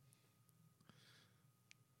okay.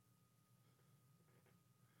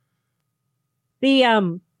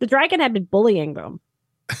 The dragon had been bullying them.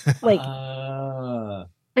 Like,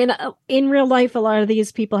 in real life, a lot of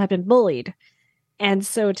these people have been bullied. And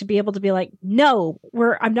so to be able to be like, no,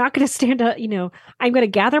 I'm not going to stand up, you know, I'm going to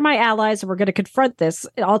gather my allies, and we're going to confront this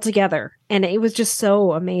all together. And it was just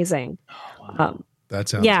so amazing. Oh, wow. That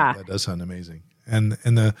does sound amazing. And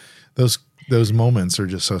those moments are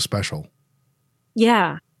just so special.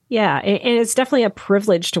 Yeah. Yeah. And it's definitely a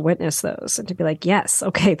privilege to witness those and to be like, yes,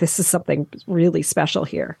 okay, this is something really special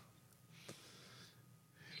here.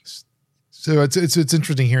 So it's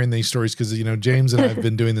interesting hearing these stories, because, you know, James and I have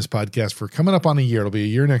been doing this podcast for coming up on a year. It'll be a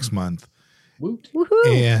year next month. Woot. Woohoo.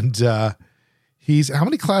 And how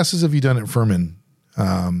many classes have you done at Furman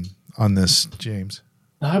on this, James?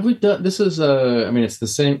 Have we done? This is I mean, it's the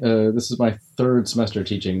same. This is my third semester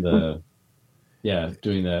teaching doing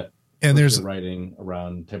that. And there's writing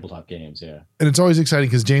around tabletop games. Yeah. And it's always exciting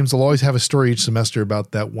because James will always have a story each semester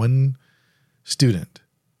about that one student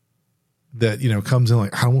that, you know, comes in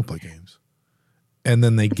like, I don't want to play games. And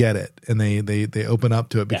then they get it, and they open up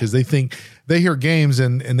to it because they hear games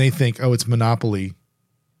and they think, oh, it's Monopoly.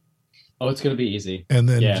 Oh, it's going to be easy. And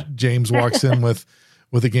then James walks in with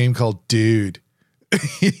a game called Dude,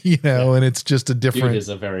 you know, and it's just a different. Dude is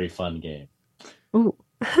a very fun game. Ooh.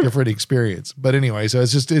 different experience. But anyway, so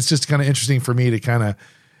it's just kind of interesting for me to kind of,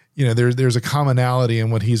 you know, there's a commonality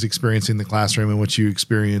in what he's experiencing in the classroom and what you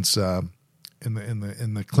experience in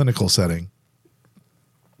the clinical setting.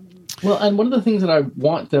 Well, and one of the things that I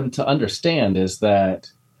want them to understand is that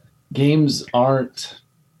games are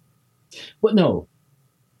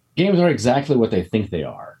exactly what they think they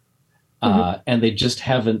are. And they just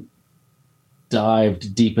haven't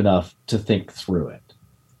dived deep enough to think through it,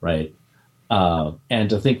 right? And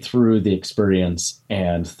to think through the experience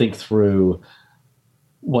and think through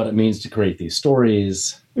what it means to create these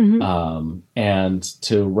stories, and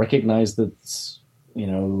to recognize that, you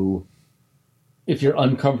know, if you're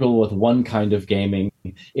uncomfortable with one kind of gaming,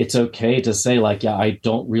 it's okay to say, like, yeah, I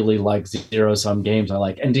don't really like zero-sum games. I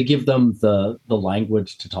like, and to give them the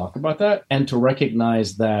language to talk about that, and to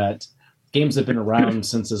recognize that games have been around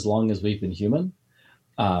since as long as we've been human.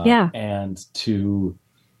 And to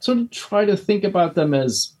sort of try to think about them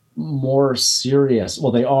as more serious.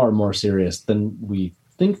 Well, they are more serious than we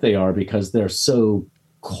think they are, because they're so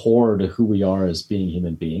core to who we are as being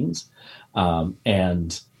human beings.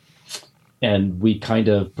 And and we kind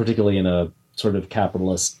of, particularly in a sort of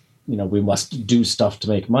capitalist, we must do stuff to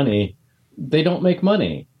make money. They don't make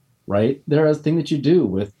money, right? They're a thing that you do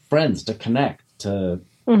with friends to connect, to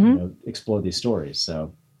explore these stories.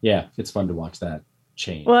 So yeah, it's fun to watch that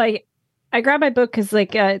change. Well, I grabbed my book because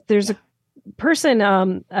there's a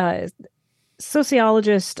person,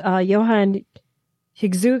 sociologist Johann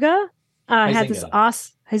Huizinga had this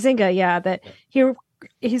Huizinga, that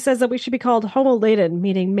he says that we should be called Homo Laden,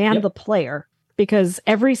 meaning man the player, because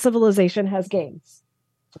every civilization has games.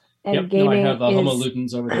 And gaming I have Homo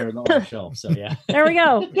Ludens over there on the shelf. So yeah, there we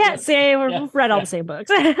go. Yeah, see, we've read all the same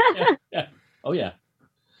books. yeah. Oh yeah.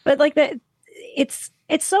 But like that, it's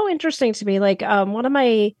so interesting to me. Like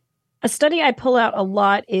a study I pull out a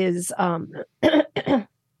lot is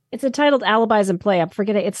it's entitled Alibis in Play. I'm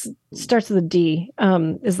forgetting. It starts with a D.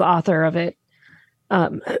 Is the author of it?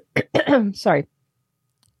 Sorry,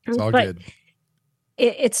 it's all good.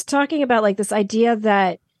 It's talking about like this idea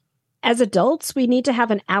that as adults we need to have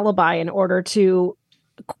an alibi in order to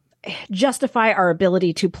justify our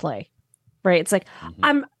ability to play. Right? It's like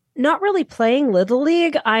I'm not really playing Little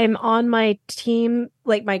League. I'm on my team,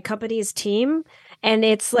 like my company's team, and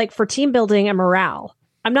it's like for team building and morale.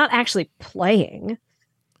 I'm not actually playing.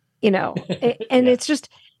 And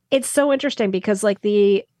it's so interesting because like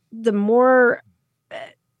the more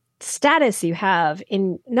status you have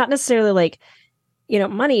in not necessarily like,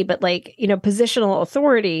 money, but like, positional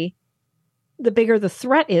authority, the bigger the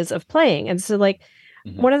threat is of playing. And so like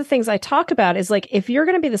one of the things I talk about is like, if you're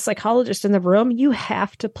going to be the psychologist in the room, you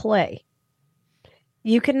have to play.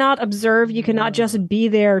 You cannot observe. You cannot just be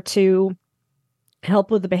there to help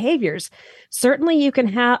with the behaviors. Certainly you can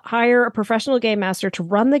hire a professional game master to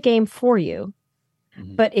run the game for you.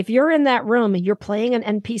 But if you're in that room, you're playing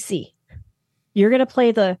an NPC. You're going to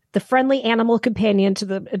play the friendly animal companion to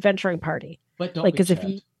the adventuring party. But don't like, because if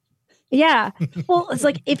well, it's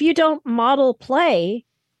like, if you don't model play,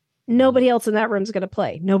 nobody else in that room is going to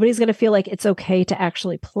play. Nobody's going to feel like it's okay to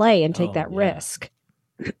actually play and take that risk.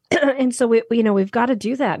 And so we've got to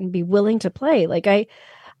do that and be willing to play. Like I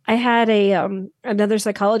had another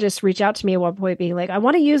psychologist reach out to me at one point being like, I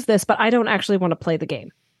want to use this, but I don't actually want to play the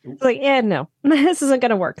game. It's like, no, this isn't going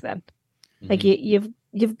to work then. Like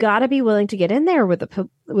you've got to be willing to get in there with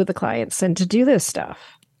the clients and to do this stuff.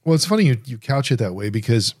 Well, it's funny you couch it that way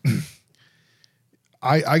because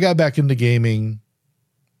I got back into gaming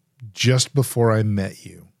just before I met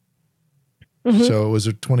you. So it was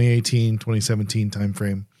a 2018, 2017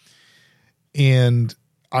 timeframe. And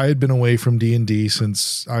I had been away from D&D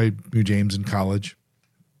since I knew James in college.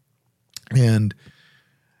 And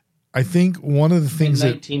I think one of the things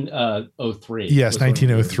in 1903. Yes,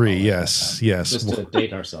 1903. Yes. Just to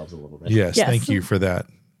date ourselves a little bit. Yes. Thank you for that.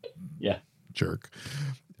 Yeah. Jerk.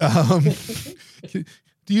 Do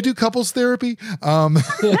you do couples therapy?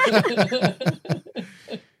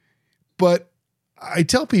 But I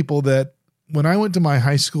tell people that when I went to my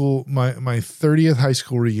high school, my 30th high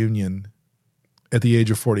school reunion at the age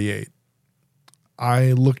of 48,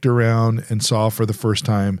 I looked around and saw for the first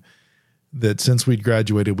time that since we'd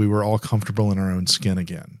graduated, we were all comfortable in our own skin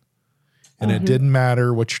again. And it didn't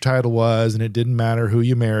matter what your title was, and it didn't matter who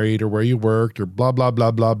you married or where you worked or blah, blah,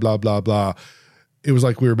 blah, blah, blah, blah, blah. It was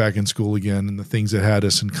like we were back in school again, and the things that had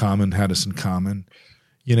us in common,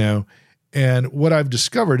 And what I've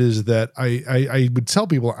discovered is that I would tell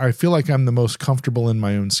people, I feel like I'm the most comfortable in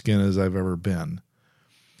my own skin as I've ever been.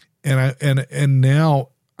 And now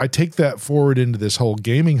I take that forward into this whole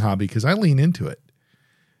gaming hobby because I lean into it.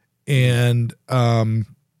 And,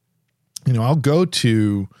 I'll go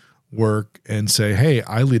to work and say, hey,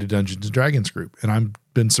 I lead a Dungeons and Dragons group. And I've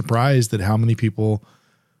been surprised at how many people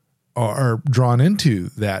are drawn into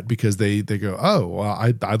that because they go, oh, well,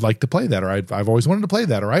 I'd like to play that, or I've always wanted to play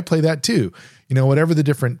that, or I play that too. Whatever the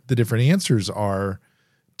different answers are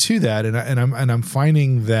to that. And I'm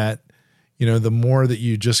finding that, the more that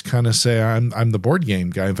you just kind of say, I'm the board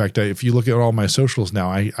game guy. In fact, if you look at all my socials now,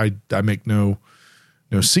 I make no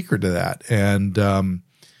secret to that. And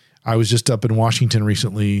I was just up in Washington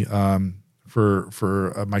recently for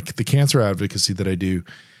the cancer advocacy that I do.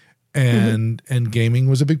 And gaming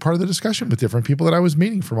was a big part of the discussion with different people that I was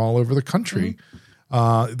meeting from all over the country,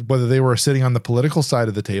 whether they were sitting on the political side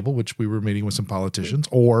of the table, which we were meeting with some politicians,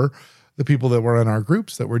 or the people that were in our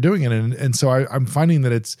groups that were doing it. And so I'm finding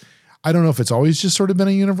that I don't know if it's always just sort of been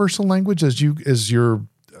a universal language as your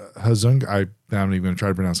Hazung, I'm not even going to try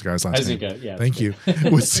to pronounce the guy's last name. Yeah, thank you.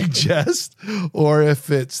 Would suggest, or if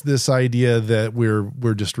it's this idea that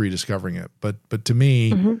we're just rediscovering it. But to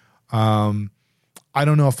me, I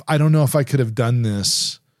don't know if I could have done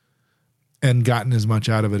this and gotten as much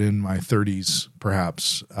out of it in my 30s,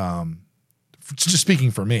 perhaps, just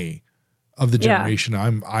speaking for me, of the generation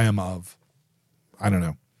I am of. I don't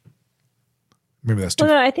know. Maybe that's too.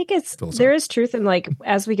 Well, no, I think there is truth in like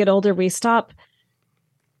as we get older, we stop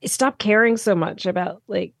caring so much about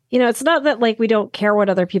like, you know, it's not that like we don't care what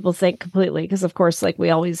other people think completely, because of course like we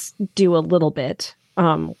always do a little bit.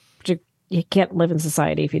 You can't live in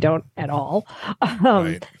society if you don't at all.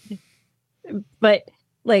 Right. But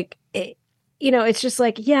like you know, it's just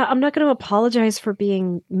like, yeah, I'm not going to apologize for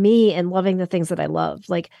being me and loving the things that I love.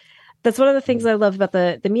 Like that's one of the things I love about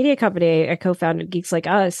the media company I co-founded, Geeks Like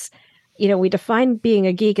Us. You know, we define being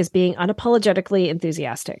a geek as being unapologetically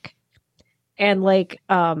enthusiastic. And like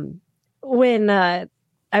when I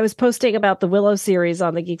was posting about the Willow series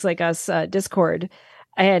on the Geeks Like Us Discord,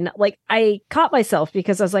 and like I caught myself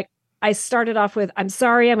because I was like, I started off with, I'm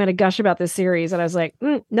sorry, I'm going to gush about this series. And I was like,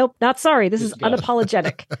 nope, not sorry. This is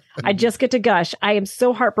unapologetic. I just get to gush. I am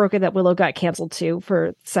so heartbroken that Willow got canceled too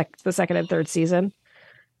for the second and third season.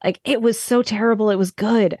 Like it was so terrible. It was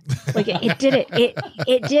good. Like it did it.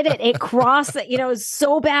 It did it. It crossed it. You know, it was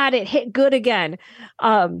so bad. It hit good again.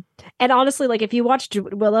 And honestly, like if you watched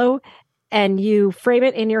Willow and you frame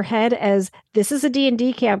it in your head as this is a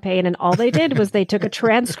D&D campaign, and all they did was they took a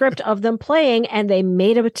transcript of them playing and they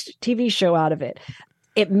made a TV show out of it.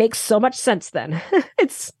 It makes so much sense then. And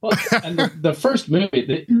the first movie,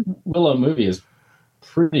 the Willow movie, is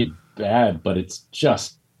pretty bad, but it's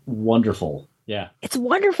just wonderful. Yeah. It's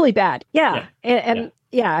wonderfully bad. Yeah. And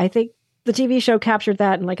I think the TV show captured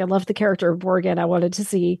that. And like, I love the character of Morgan. I wanted to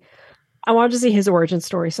see his origin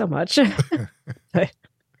story so much.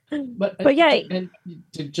 but yeah. And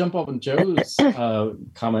to jump up on Joe's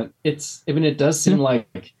comment, it does seem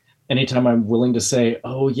like anytime I'm willing to say,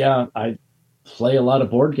 oh yeah, I play a lot of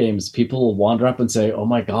board games, people will wander up and say, oh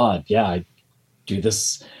my God, yeah, I do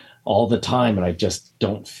this all the time. And I just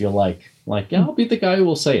don't feel like, yeah, I'll be the guy who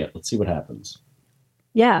will say it. Let's see what happens.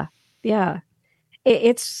 Yeah. Yeah.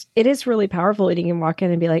 It is really powerful. You can walk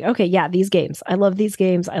in and be like, okay, yeah, these games. I love these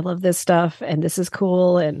games. I love this stuff. And this is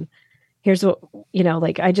cool. And here's what, you know,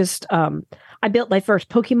 like I just, I built my first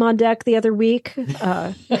Pokemon deck the other week.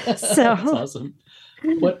 So that's awesome.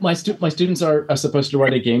 What my students are supposed to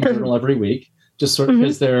write a game journal every week, just sort of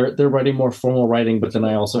because they're writing more formal writing, but then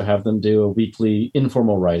I also have them do a weekly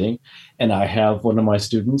informal writing. And I have one of my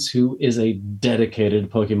students who is a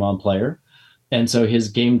dedicated Pokemon player. And so his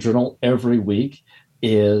game journal every week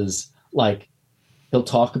is like, he'll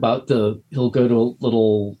talk about he'll go to a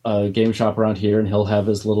little game shop around here and he'll have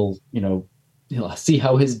his little, you know, he'll see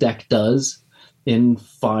how his deck does in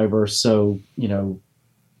 5 or so, you know,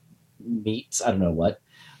 meets, I don't know what.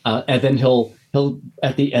 And then he'll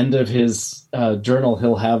at the end of his journal,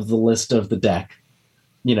 he'll have the list of the deck,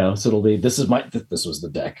 you know, so it'll be, this was the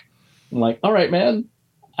deck. I'm like, all right, man,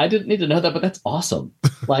 I didn't need to know that, but that's awesome.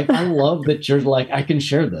 Like, I love that you're like, I can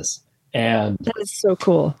share this. And that is so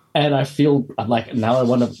cool. And I'm like, now I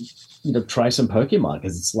want to, you know, try some Pokemon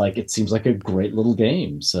because it's like, it seems like a great little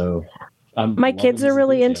game. So my kids are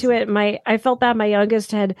really into it. I felt bad. My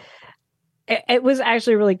youngest it was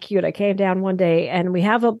actually really cute. I came down one day and we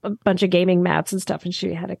have a bunch of gaming mats and stuff. And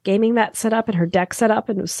she had a gaming mat set up and her deck set up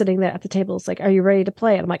and was sitting there at the table. It's like, are you ready to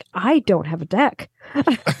play? And I'm like, I don't have a deck.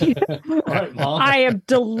 Right, Mom. I am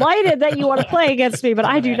delighted that you want to play against me, but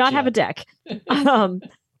I do not have a deck.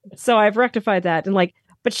 So I've rectified that. And like,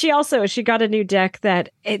 but she got a new deck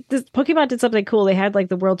Pokemon did something cool. They had like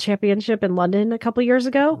the World Championship in London a couple years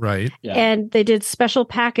ago. Right. Yeah. And they did special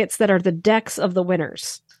packets that are the decks of the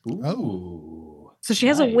winners. Ooh. Oh. So she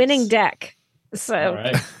has a winning deck. So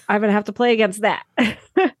I'm going to have to play against that.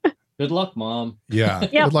 Good luck, Mom. Yeah.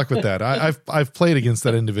 Good luck with that. I've played against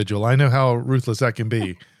that individual. I know how ruthless that can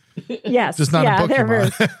be. Yes. Just not a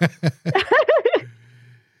Pokemon.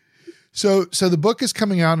 So the book is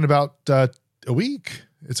coming out in about a week.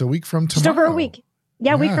 It's a week from tomorrow. Just over a week.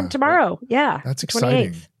 Yeah, a week from tomorrow. Yeah. That's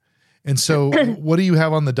exciting. 28th. And so what do you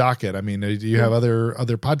have on the docket? I mean, do you have other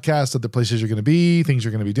podcasts, other places you're going to be, things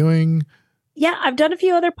you're going to be doing? Yeah, I've done a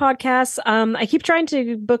few other podcasts. I keep trying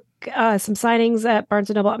to book some signings at Barnes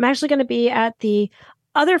 & Noble. I'm actually going to be at the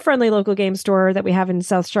other friendly local game store that we have in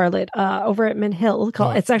South Charlotte over at Mint Hill.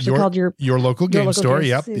 It's actually called your local game store.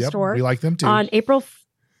 Yep. Store. We like them too. On April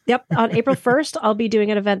 1st, I'll be doing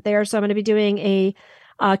an event there. So I'm going to be doing a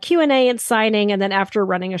Q&A and signing, and then after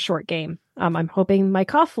running a short game. I'm hoping my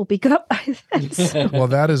cough will be good up by then. So. Well,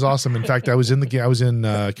 that is awesome. In fact, I was in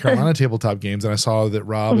Carolina Tabletop Games, and I saw that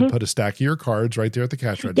Rob had put a stack of your cards right there at the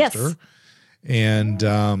cash register. Yes.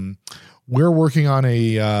 And we're working on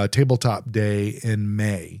a tabletop day in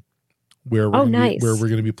May, where we're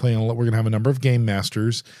going to be playing. We're going to have a number of game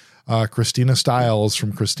masters. Christina Stiles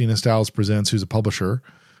from Christina Stiles Presents, who's a publisher,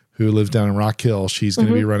 who lives down in Rock Hill. She's going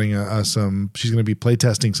to be running she's going to be play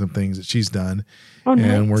testing some things that she's done. Oh, nice.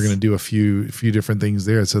 And we're going to do a few different things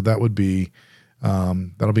there. So that would be,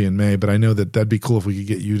 that'll be in May, but I know that'd be cool if we could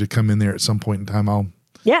get you to come in there at some point in time. I'll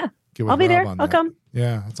be there. I'll come.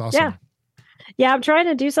 Yeah. That's awesome. Yeah. I'm trying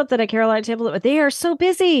to do something at Carolina Table, but they are so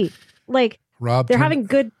busy. Like Rob, they're having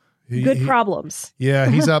good problems. Yeah.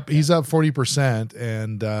 He's up 40%.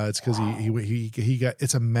 And, it's cause he got,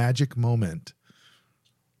 it's a magic moment.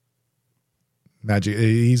 Magic.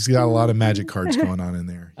 He's got a lot of magic cards going on in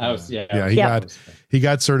there. He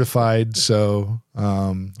got certified. So,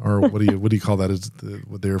 or what do you call that? Is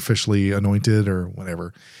they're officially anointed or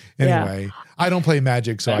whatever. Anyway, I don't play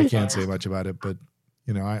Magic, so I can't say much about it. But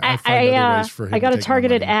I find other ways for him. I got to a take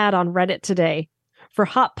targeted my money. ad on Reddit today for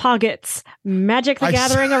Hot Pockets Magic the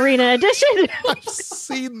Gathering Arena Edition. I've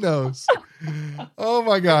seen those. Oh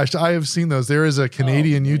my gosh, I have seen those. There is a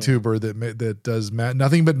Canadian YouTuber that does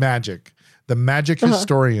nothing but magic. The Magic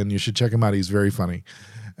Historian. You should check him out. He's very funny.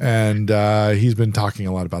 And he's been talking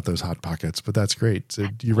a lot about those Hot Pockets, but that's great. So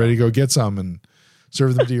you ready to go get some and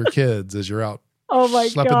serve them to your kids as you're out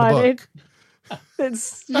schlepping the book?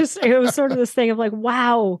 It was sort of this thing of like,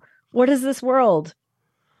 wow, what is this world?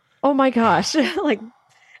 Oh my gosh. And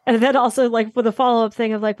then also like for the follow-up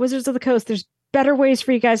thing of like Wizards of the Coast, there's better ways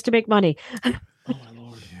for you guys to make money. Oh my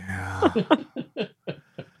Lord. Yeah.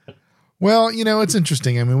 Well, it's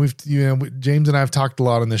interesting. I mean, James and I have talked a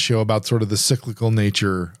lot on this show about sort of the cyclical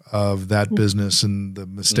nature of that business and the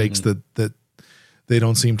mistakes that they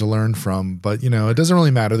don't seem to learn from. But, it doesn't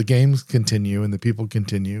really matter. The games continue and the people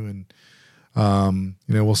continue. And,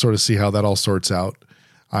 we'll sort of see how that all sorts out.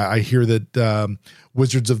 I hear that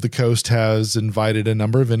Wizards of the Coast has invited a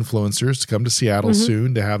number of influencers to come to Seattle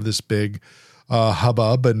soon to have this big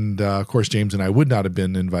hubbub. And of course, James and I would not have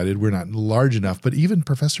been invited. We're not large enough, but even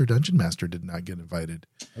Professor Dungeon Master did not get invited.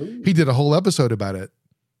 Ooh. He did a whole episode about it.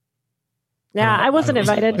 Yeah, I wasn't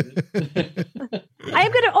invited. I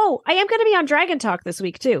am gonna be on Dragon Talk this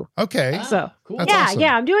week too. Okay. So cool. That's awesome.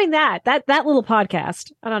 Yeah, I'm doing that little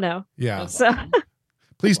podcast. I don't know. Yeah. So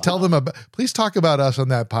please please talk about us on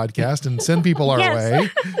that podcast and send people our way.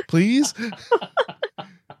 Please.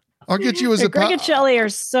 I'll get you as Greg and Shelley are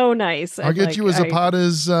so nice. I'll get you as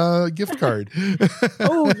Zapata's gift card.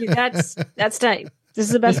 Oh, that's tight. This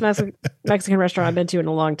is the best Mexican restaurant I've been to in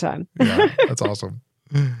a long time. Yeah, that's awesome.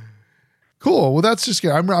 Cool. Well, that's just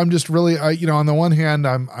good. I'm just really, on the one hand,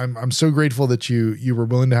 I'm so grateful that you were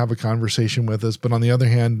willing to have a conversation with us, but on the other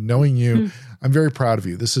hand, knowing you, I'm very proud of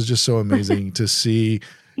you. This is just so amazing to see.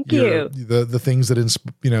 Thank you. The things that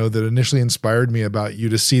that initially inspired me about you,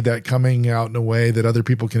 to see that coming out in a way that other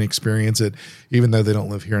people can experience it, even though they don't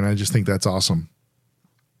live here. And I just think that's awesome.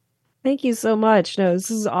 Thank you so much. No, this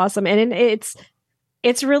is awesome. And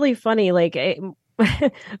it's really funny. Like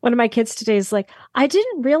one of my kids today is like, I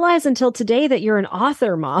didn't realize until today that you're an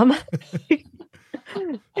author, Mom.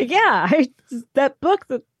 Yeah. That book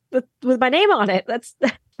with my name on it.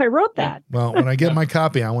 I wrote that. Well, when I get my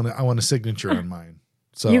copy, I want a signature on mine.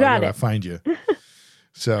 So you got I gotta it. find you.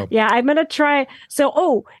 So yeah, I'm gonna try.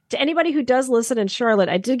 So, to anybody who does listen in Charlotte,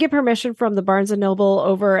 I did get permission from the Barnes and Noble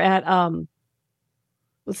over at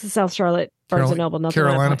what's the South Charlotte Barnes and Noble?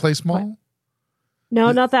 Carolina Place Mall?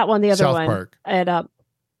 No, not that one. The other South one. Park. At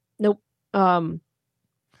nope.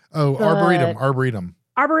 Arboretum. Arboretum.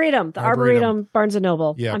 The Arboretum Barnes and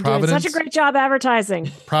Noble. Yeah, I'm doing such a great job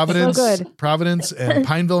advertising. Providence, so good. Providence and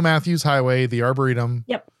Pineville Matthews Highway, the Arboretum.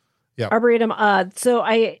 Yep. Yep. Arboretum. So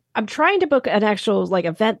I'm trying to book an actual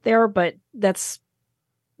event there, but that's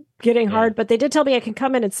getting hard. But they did tell me I can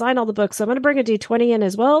come in and sign all the books. So I'm going to bring a D20 in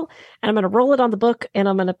as well, and I'm going to roll it on the book, and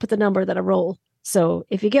I'm going to put the number that I roll. So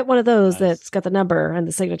if you get one of those that's got the number and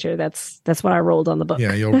the signature, that's what I rolled on the book.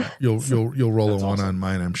 Yeah, you'll roll a one on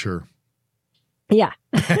mine, I'm sure. Yeah.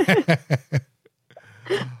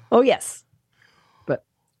 Oh yes.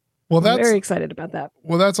 Well, I'm very excited about that.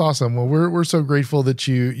 Well, that's awesome. Well, we're so grateful that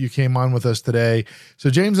you came on with us today. So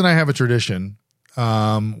James and I have a tradition.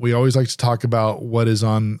 We always like to talk about what is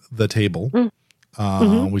on the table.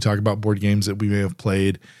 We talk about board games that we may have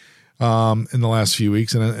played in the last few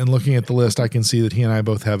weeks. And looking at the list, I can see that he and I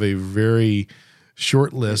both have a very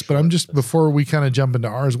short list. But before we kind of jump into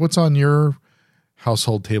ours, what's on your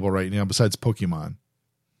household table right now besides Pokemon?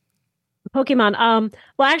 Well,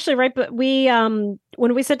 actually, right, but we when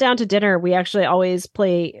we sit down to dinner, we actually always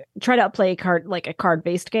try to play a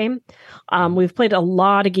card-based game. We've played a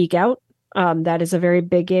lot of Geek Out. That is a very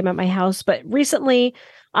big game at my house. But recently,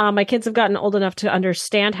 my kids have gotten old enough to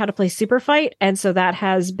understand how to play Super Fight, and so that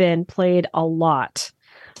has been played a lot.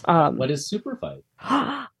 What is Super Fight?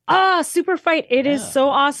 Super Fight. It is so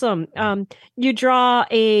awesome. You draw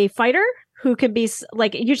a fighter who can be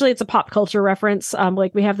like, usually it's a pop culture reference.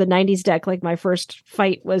 Like we have the 90s deck, like my first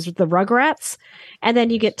fight was the Rugrats. And then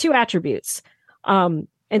you get 2 attributes. And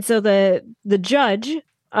so the judge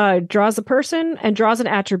draws a person and draws an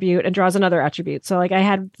attribute and draws another attribute. So like I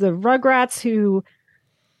had the Rugrats who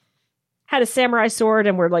had a samurai sword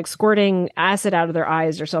and were like squirting acid out of their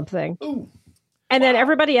eyes or something. Ooh. And then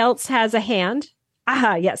everybody else has a hand.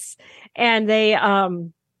 Yes. And they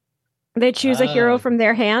choose a hero from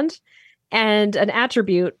their hand and an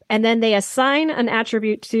attribute, and then they assign an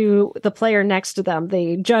attribute to the player next to them.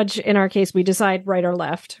 The judge, in our case, we decide right or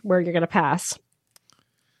left where you're going to pass.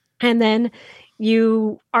 And then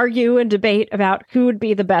you argue and debate about who would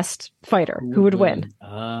be the best fighter, who would win.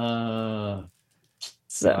 Got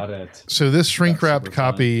it. So this shrink wrapped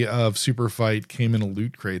copy of Super Fight came in a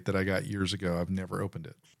loot crate that I got years ago. I've never opened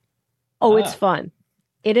it. Oh, it's fun.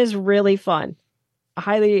 It is really fun. I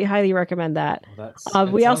highly recommend that. Well,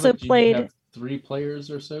 we also played. You have 3 players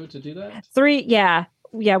or so to do that. 3, yeah.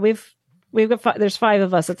 We've got there's 5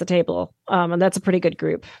 of us at the table, and that's a pretty good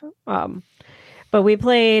group. But we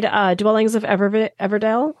played Dwellings of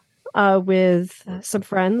Everdell with some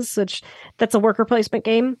friends, that's a worker placement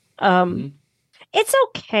game. It's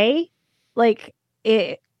okay. Like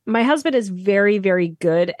my husband is very, very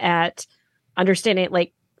good at understanding,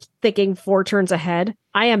 like thinking 4 turns ahead.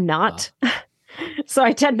 I am not. So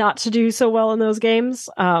I tend not to do so well in those games.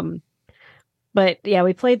 But yeah,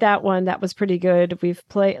 we played that one. That was pretty good.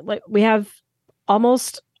 We have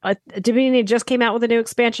almost Dominion just came out with a new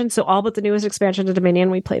expansion. So all but the newest expansion to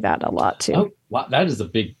Dominion, we play that a lot too. Oh, wow. That's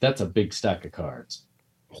a big stack of cards.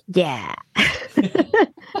 Yeah.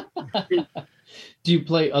 Do you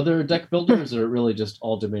play other deck builders or really just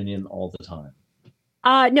all Dominion all the time?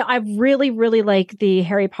 No, I really, really like the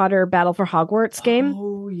Harry Potter Battle for Hogwarts game.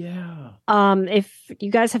 Oh, yeah. If you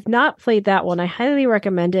guys have not played that one, I highly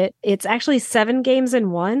recommend it. It's actually 7 games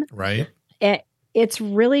in one. Right. It's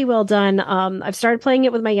really well done. I've started playing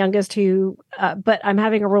it with my youngest but I'm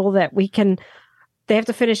having a rule that they have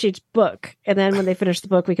to finish each book. And then when they finish the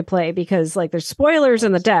book, we can play because like there's spoilers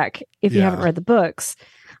in the deck if you haven't read the books.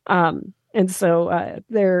 And so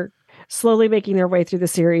they're slowly making their way through the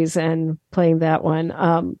series and playing that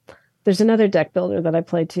one. There's another deck builder that I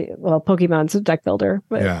played too. Well, Pokemon's a deck builder,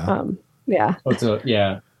 but yeah. Oh,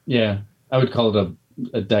 yeah. I would call it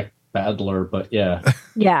a deck battler, but yeah.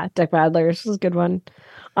 Yeah, deck battlers is a good one.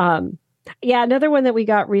 Another one that we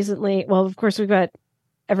got recently. Well, of course, we've got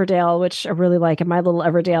Everdale, which I really like, and My Little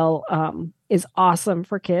Everdale is awesome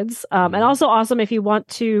for kids, and also awesome if you want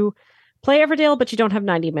to play Everdale, but you don't have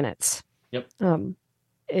 90 minutes. Yep.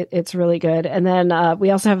 It's really good. And then we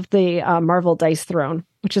also have the Marvel Dice Throne,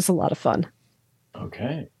 which is a lot of fun.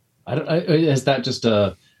 Okay. Is that just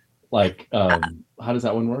how does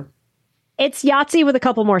that one work? It's Yahtzee with a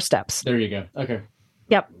couple more steps. There you go. Okay.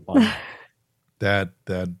 Yep.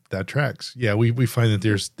 That tracks. Yeah, we find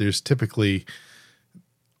that there's typically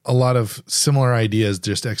a lot of similar ideas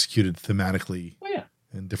just executed thematically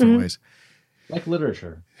in different ways. Like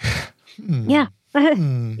literature. Yeah.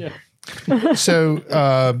 Yeah.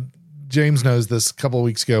 So James knows this. A couple of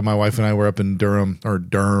weeks ago, my wife and I were up in Durham, or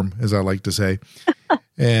Durham, as I like to say.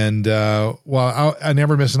 And I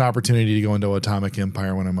never miss an opportunity to go into Atomic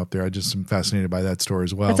Empire when I'm up there. I just am fascinated by that store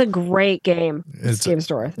as well. It's a great game. It's game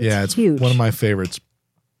store. It's huge. One of my favorites.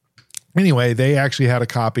 Anyway, they actually had a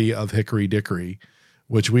copy of Hickory Dickory,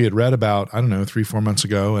 which we had read about, 3-4 months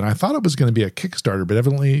ago. And I thought it was going to be a Kickstarter, but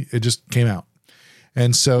evidently it just came out.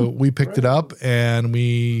 And so we picked it up, and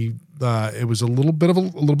it was a little bit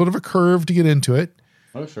of a curve to get into it.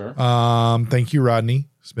 Oh, sure. Thank you, Rodney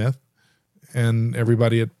Smith, and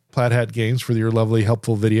everybody at Plaid Hat Games for your lovely,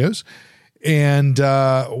 helpful videos. And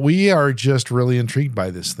we are just really intrigued by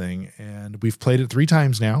this thing, and we've played it 3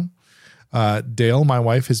 times now. Dale, my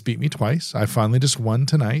wife, has beat me twice. I finally just won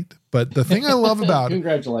tonight. But the thing I love about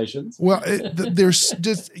congratulations. Well, there's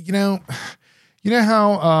just you know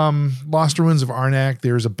how Lost Ruins of Arnak,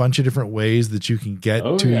 there's a bunch of different ways that you can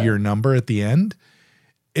get your number at the end.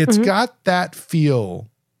 It's got that feel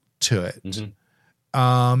to it.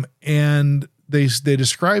 Mm-hmm. And they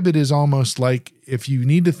describe it as almost like if you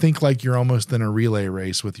need to think like you're almost in a relay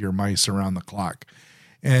race with your mice around the clock.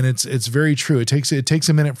 And it's very true. It takes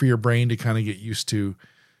a minute for your brain to kind of get used to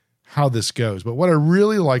how this goes. But what I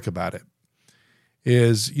really like about it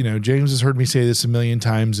is, James has heard me say this a million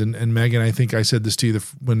times, and Megan, I think I said this to you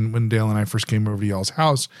when Dale and I first came over to y'all's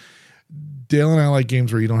house. Dale and I like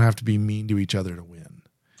games where you don't have to be mean to each other to win.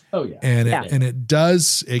 Oh yeah. And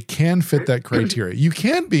it can fit that criteria. You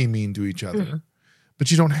can be mean to each other,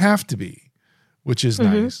 but you don't have to be. which is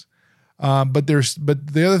nice. But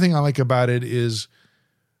the other thing I like about it is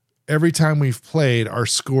every time we've played, our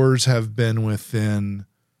scores have been within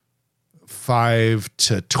 5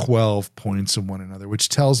 to 12 points of one another, which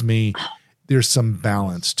tells me there's some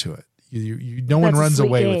balance to it. No one runs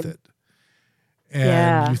away with it.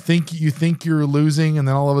 And you think you're losing, and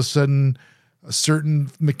then all of a sudden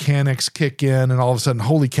certain mechanics kick in, and all of a sudden,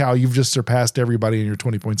 holy cow, you've just surpassed everybody and you're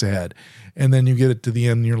 20 points ahead. And then you get it to the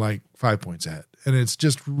end and you're like 5 points ahead. And it's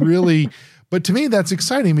just really, but to me, that's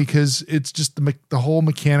exciting because it's just the whole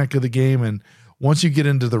mechanic of the game. And once you get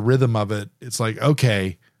into the rhythm of it, it's like,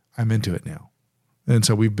 okay, I'm into it now. And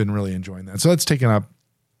so we've been really enjoying that. So that's taken up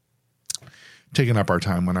our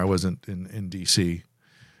time when I wasn't in DC.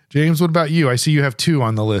 James, what about you? I see you have 2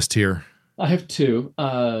 on the list here. I have 2.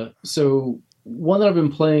 So one that I've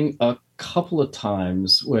been playing a couple of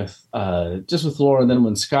times with just with Laura, and then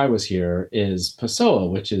when Sky was here, is Pessoa,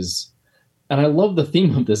 which is, and I love the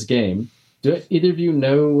theme of this game. Do either of you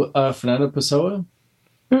know Fernando Pessoa?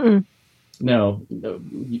 Mm-mm. No,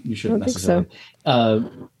 you shouldn't necessarily.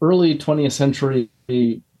 So. Early 20th century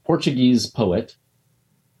Portuguese poet.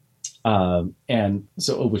 And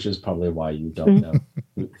so, which is probably why you don't know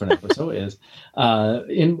who Fernando Pessoa is.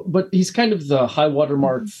 But he's kind of the high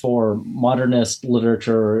watermark for modernist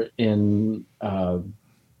literature in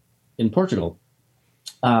Portugal.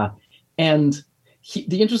 And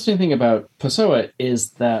the interesting thing about Pessoa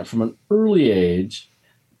is that from an early age,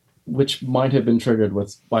 which might have been triggered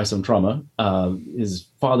by some trauma, his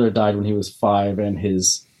father died when he was 5, and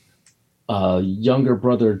his younger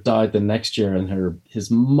brother died the next year, and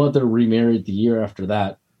his mother remarried the year after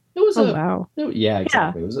that. It was wow. Yeah,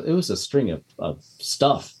 exactly. Yeah. It was a string of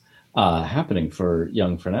stuff happening for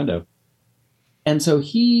young Fernando. And so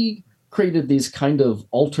he created these kind of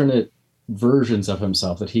alternate versions of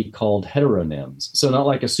himself that he called heteronyms. So not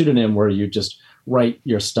like a pseudonym where you just write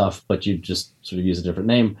your stuff, but you just sort of use a different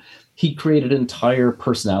name. He created entire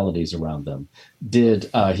personalities around them.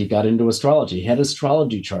 He got into astrology. He had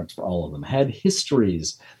astrology charts for all of them, had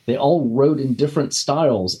histories. They all wrote in different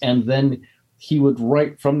styles. And then he would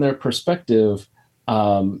write from their perspective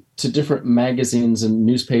to different magazines and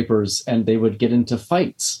newspapers, and they would get into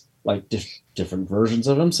fights, like different versions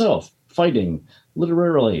of himself, fighting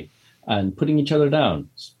literally and putting each other down.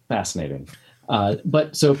 It's fascinating.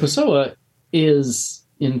 But so Pessoa is,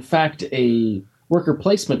 in fact, a worker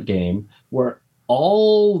placement game where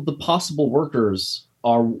all the possible workers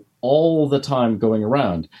are all the time going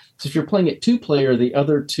around. So if you're playing it 2-player, the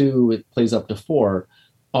other 2, it plays up to 4,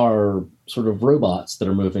 are sort of robots that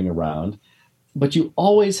are moving around. But you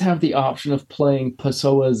always have the option of playing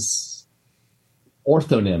Pessoa's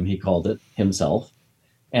orthonym, he called it, himself.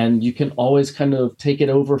 And you can always kind of take it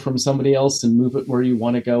over from somebody else and move it where you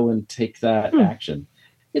want to go and take that action.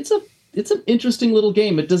 It's an interesting little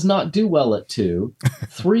game. It does not do well at 2.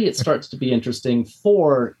 3, it starts to be interesting.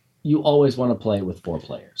 4, you always want to play it with 4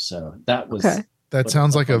 players. So that was... Okay. That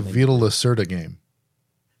sounds like a Vital Lacerda game.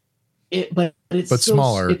 But so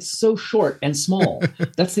smaller. It's so short and small.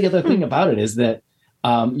 That's the other thing about it, is that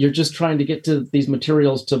you're just trying to get to these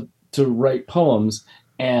materials to write poems.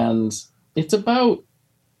 And it's about...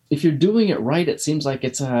 If you're doing it right, it seems like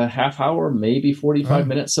it's a half hour, maybe 45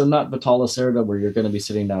 minutes. So not Vital Lacerda where you're going to be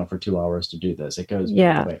sitting down for 2 hours to do this. It goes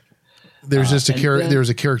very quick. There's just there's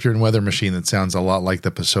a character in Weather Machine that sounds a lot like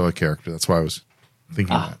the Pessoa character. That's why I was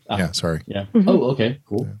thinking that. Yeah, sorry. Yeah. Oh, okay,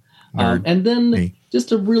 cool. Yeah. And then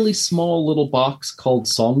just a really small little box called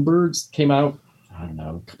Songbirds came out, I don't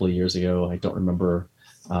know, a couple of years ago. I don't remember.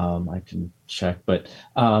 I can check. But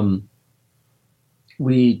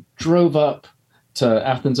we drove up to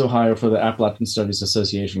Athens, Ohio for the Appalachian Studies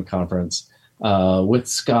Association conference with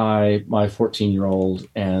Sky, my 14-year-old,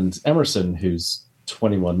 and Emerson, who's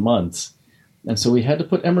 21 months. And so we had to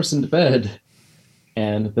put Emerson to bed.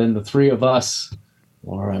 And then the 3 of us,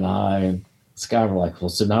 Laura and I and Sky, were like, well,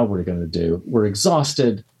 so now what are we going to do? We're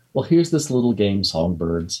exhausted. Well, here's this little game,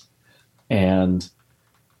 Songbirds. And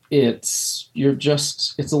it's a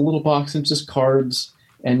little box and just cards.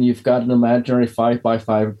 And you've got an imaginary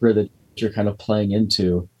 5x5 grid that you're kind of playing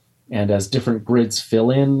into, and as different grids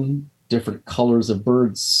fill in, different colors of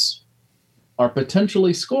birds are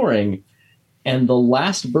potentially scoring, and the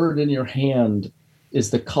last bird in your hand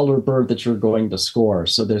is the color bird that you're going to score.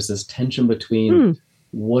 So there's this tension between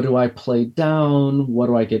what do I play down, what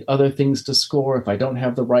do I get other things to score if I don't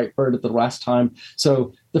have the right bird at the last time.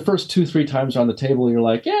 So the first 2-3 times around the table, you're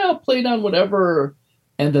like, yeah, I'll play down whatever.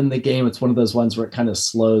 And then the game, it's one of those ones where it kind of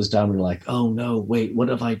slows down. Where you're like, oh no, wait, what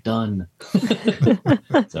have I done?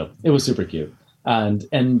 So it was super cute. And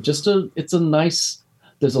it's a nice,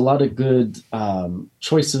 there's a lot of good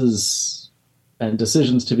choices and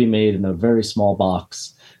decisions to be made in a very small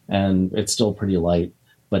box, and it's still pretty light,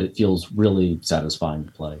 but it feels really satisfying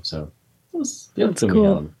to play. So that was the other thing we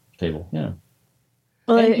had on the table. Yeah.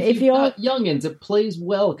 Well, and if you've got youngins, it plays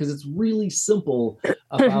well because it's really simple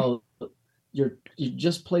about you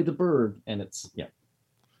just play the bird, and it's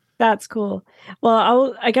That's cool.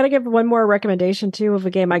 Well, I got to give one more recommendation too of a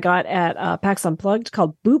game I got at PAX Unplugged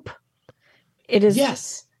called Boop. It is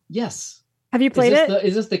yes. Have you played it?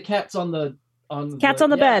 Is this the cats on the Cats on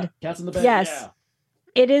the bed? Cats on the bed. Yes. Yeah.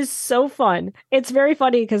 It is so fun. It's very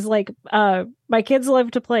funny because my kids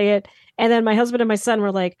love to play it, and then my husband and my son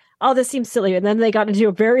were like, "Oh, this seems silly," and then they got into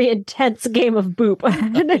a very intense game of Boop.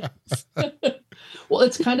 Well,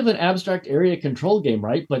 it's kind of an abstract area control game,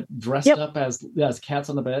 right? But dressed up as cats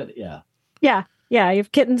on the bed. Yeah. Yeah. You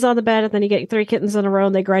have kittens on the bed, and then you get 3 kittens in a row,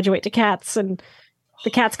 and they graduate to cats, and the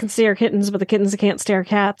cats can stare kittens, but the kittens can't stare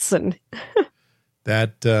cats, and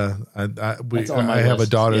that I have a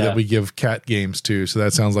daughter that we give cat games to, so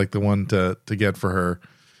that sounds like the one to get for her.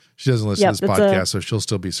 She doesn't listen to this podcast, so she'll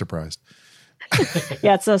still be surprised.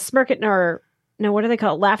 Yeah, it's a what do they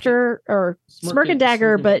call it? Laughter or Smirk and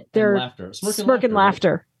Dagger, but they're Smirk and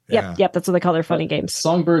Laughter. Yeah. Yep, that's what they call their funny games.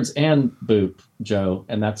 Songbirds and Boop, Joe,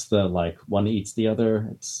 and that's the one eats the other.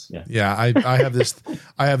 It's I have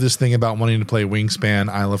this thing about wanting to play Wingspan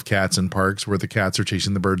I Love Cats in parks where the cats are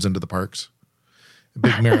chasing the birds into the parks. A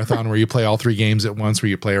big marathon where you play all 3 games at once, where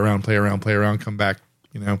you play around, come back.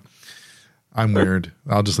 I'm weird.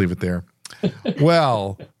 I'll just leave it there.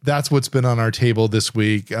 Well, that's what's been on our table this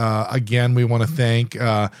week. Again, we want to thank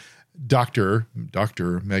Dr.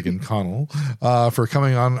 Megan Connell for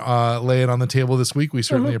coming on Lay It on the Table this week. We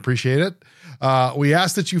certainly appreciate it. We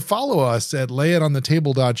ask that you follow us at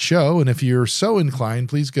layitontheTable.show. And if you're so inclined,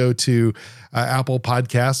 please go to Apple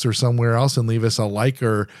Podcasts or somewhere else and leave us a like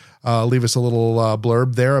or leave us a little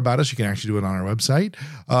blurb there about us. You can actually do it on our website.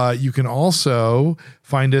 You can also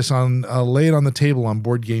find us on Lay It on the Table on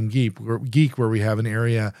Board Game Geek, where we have an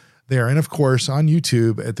area there. And of course, on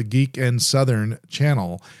YouTube at the Geek and Southern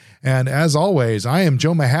channel. And as always, I am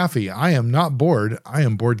Joe Mahaffey. I am not bored. I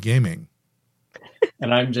am board gaming.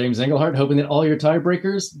 And I'm James Engelhardt, hoping that all your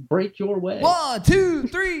tiebreakers break your way. 1, 2,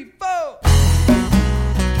 3, 4.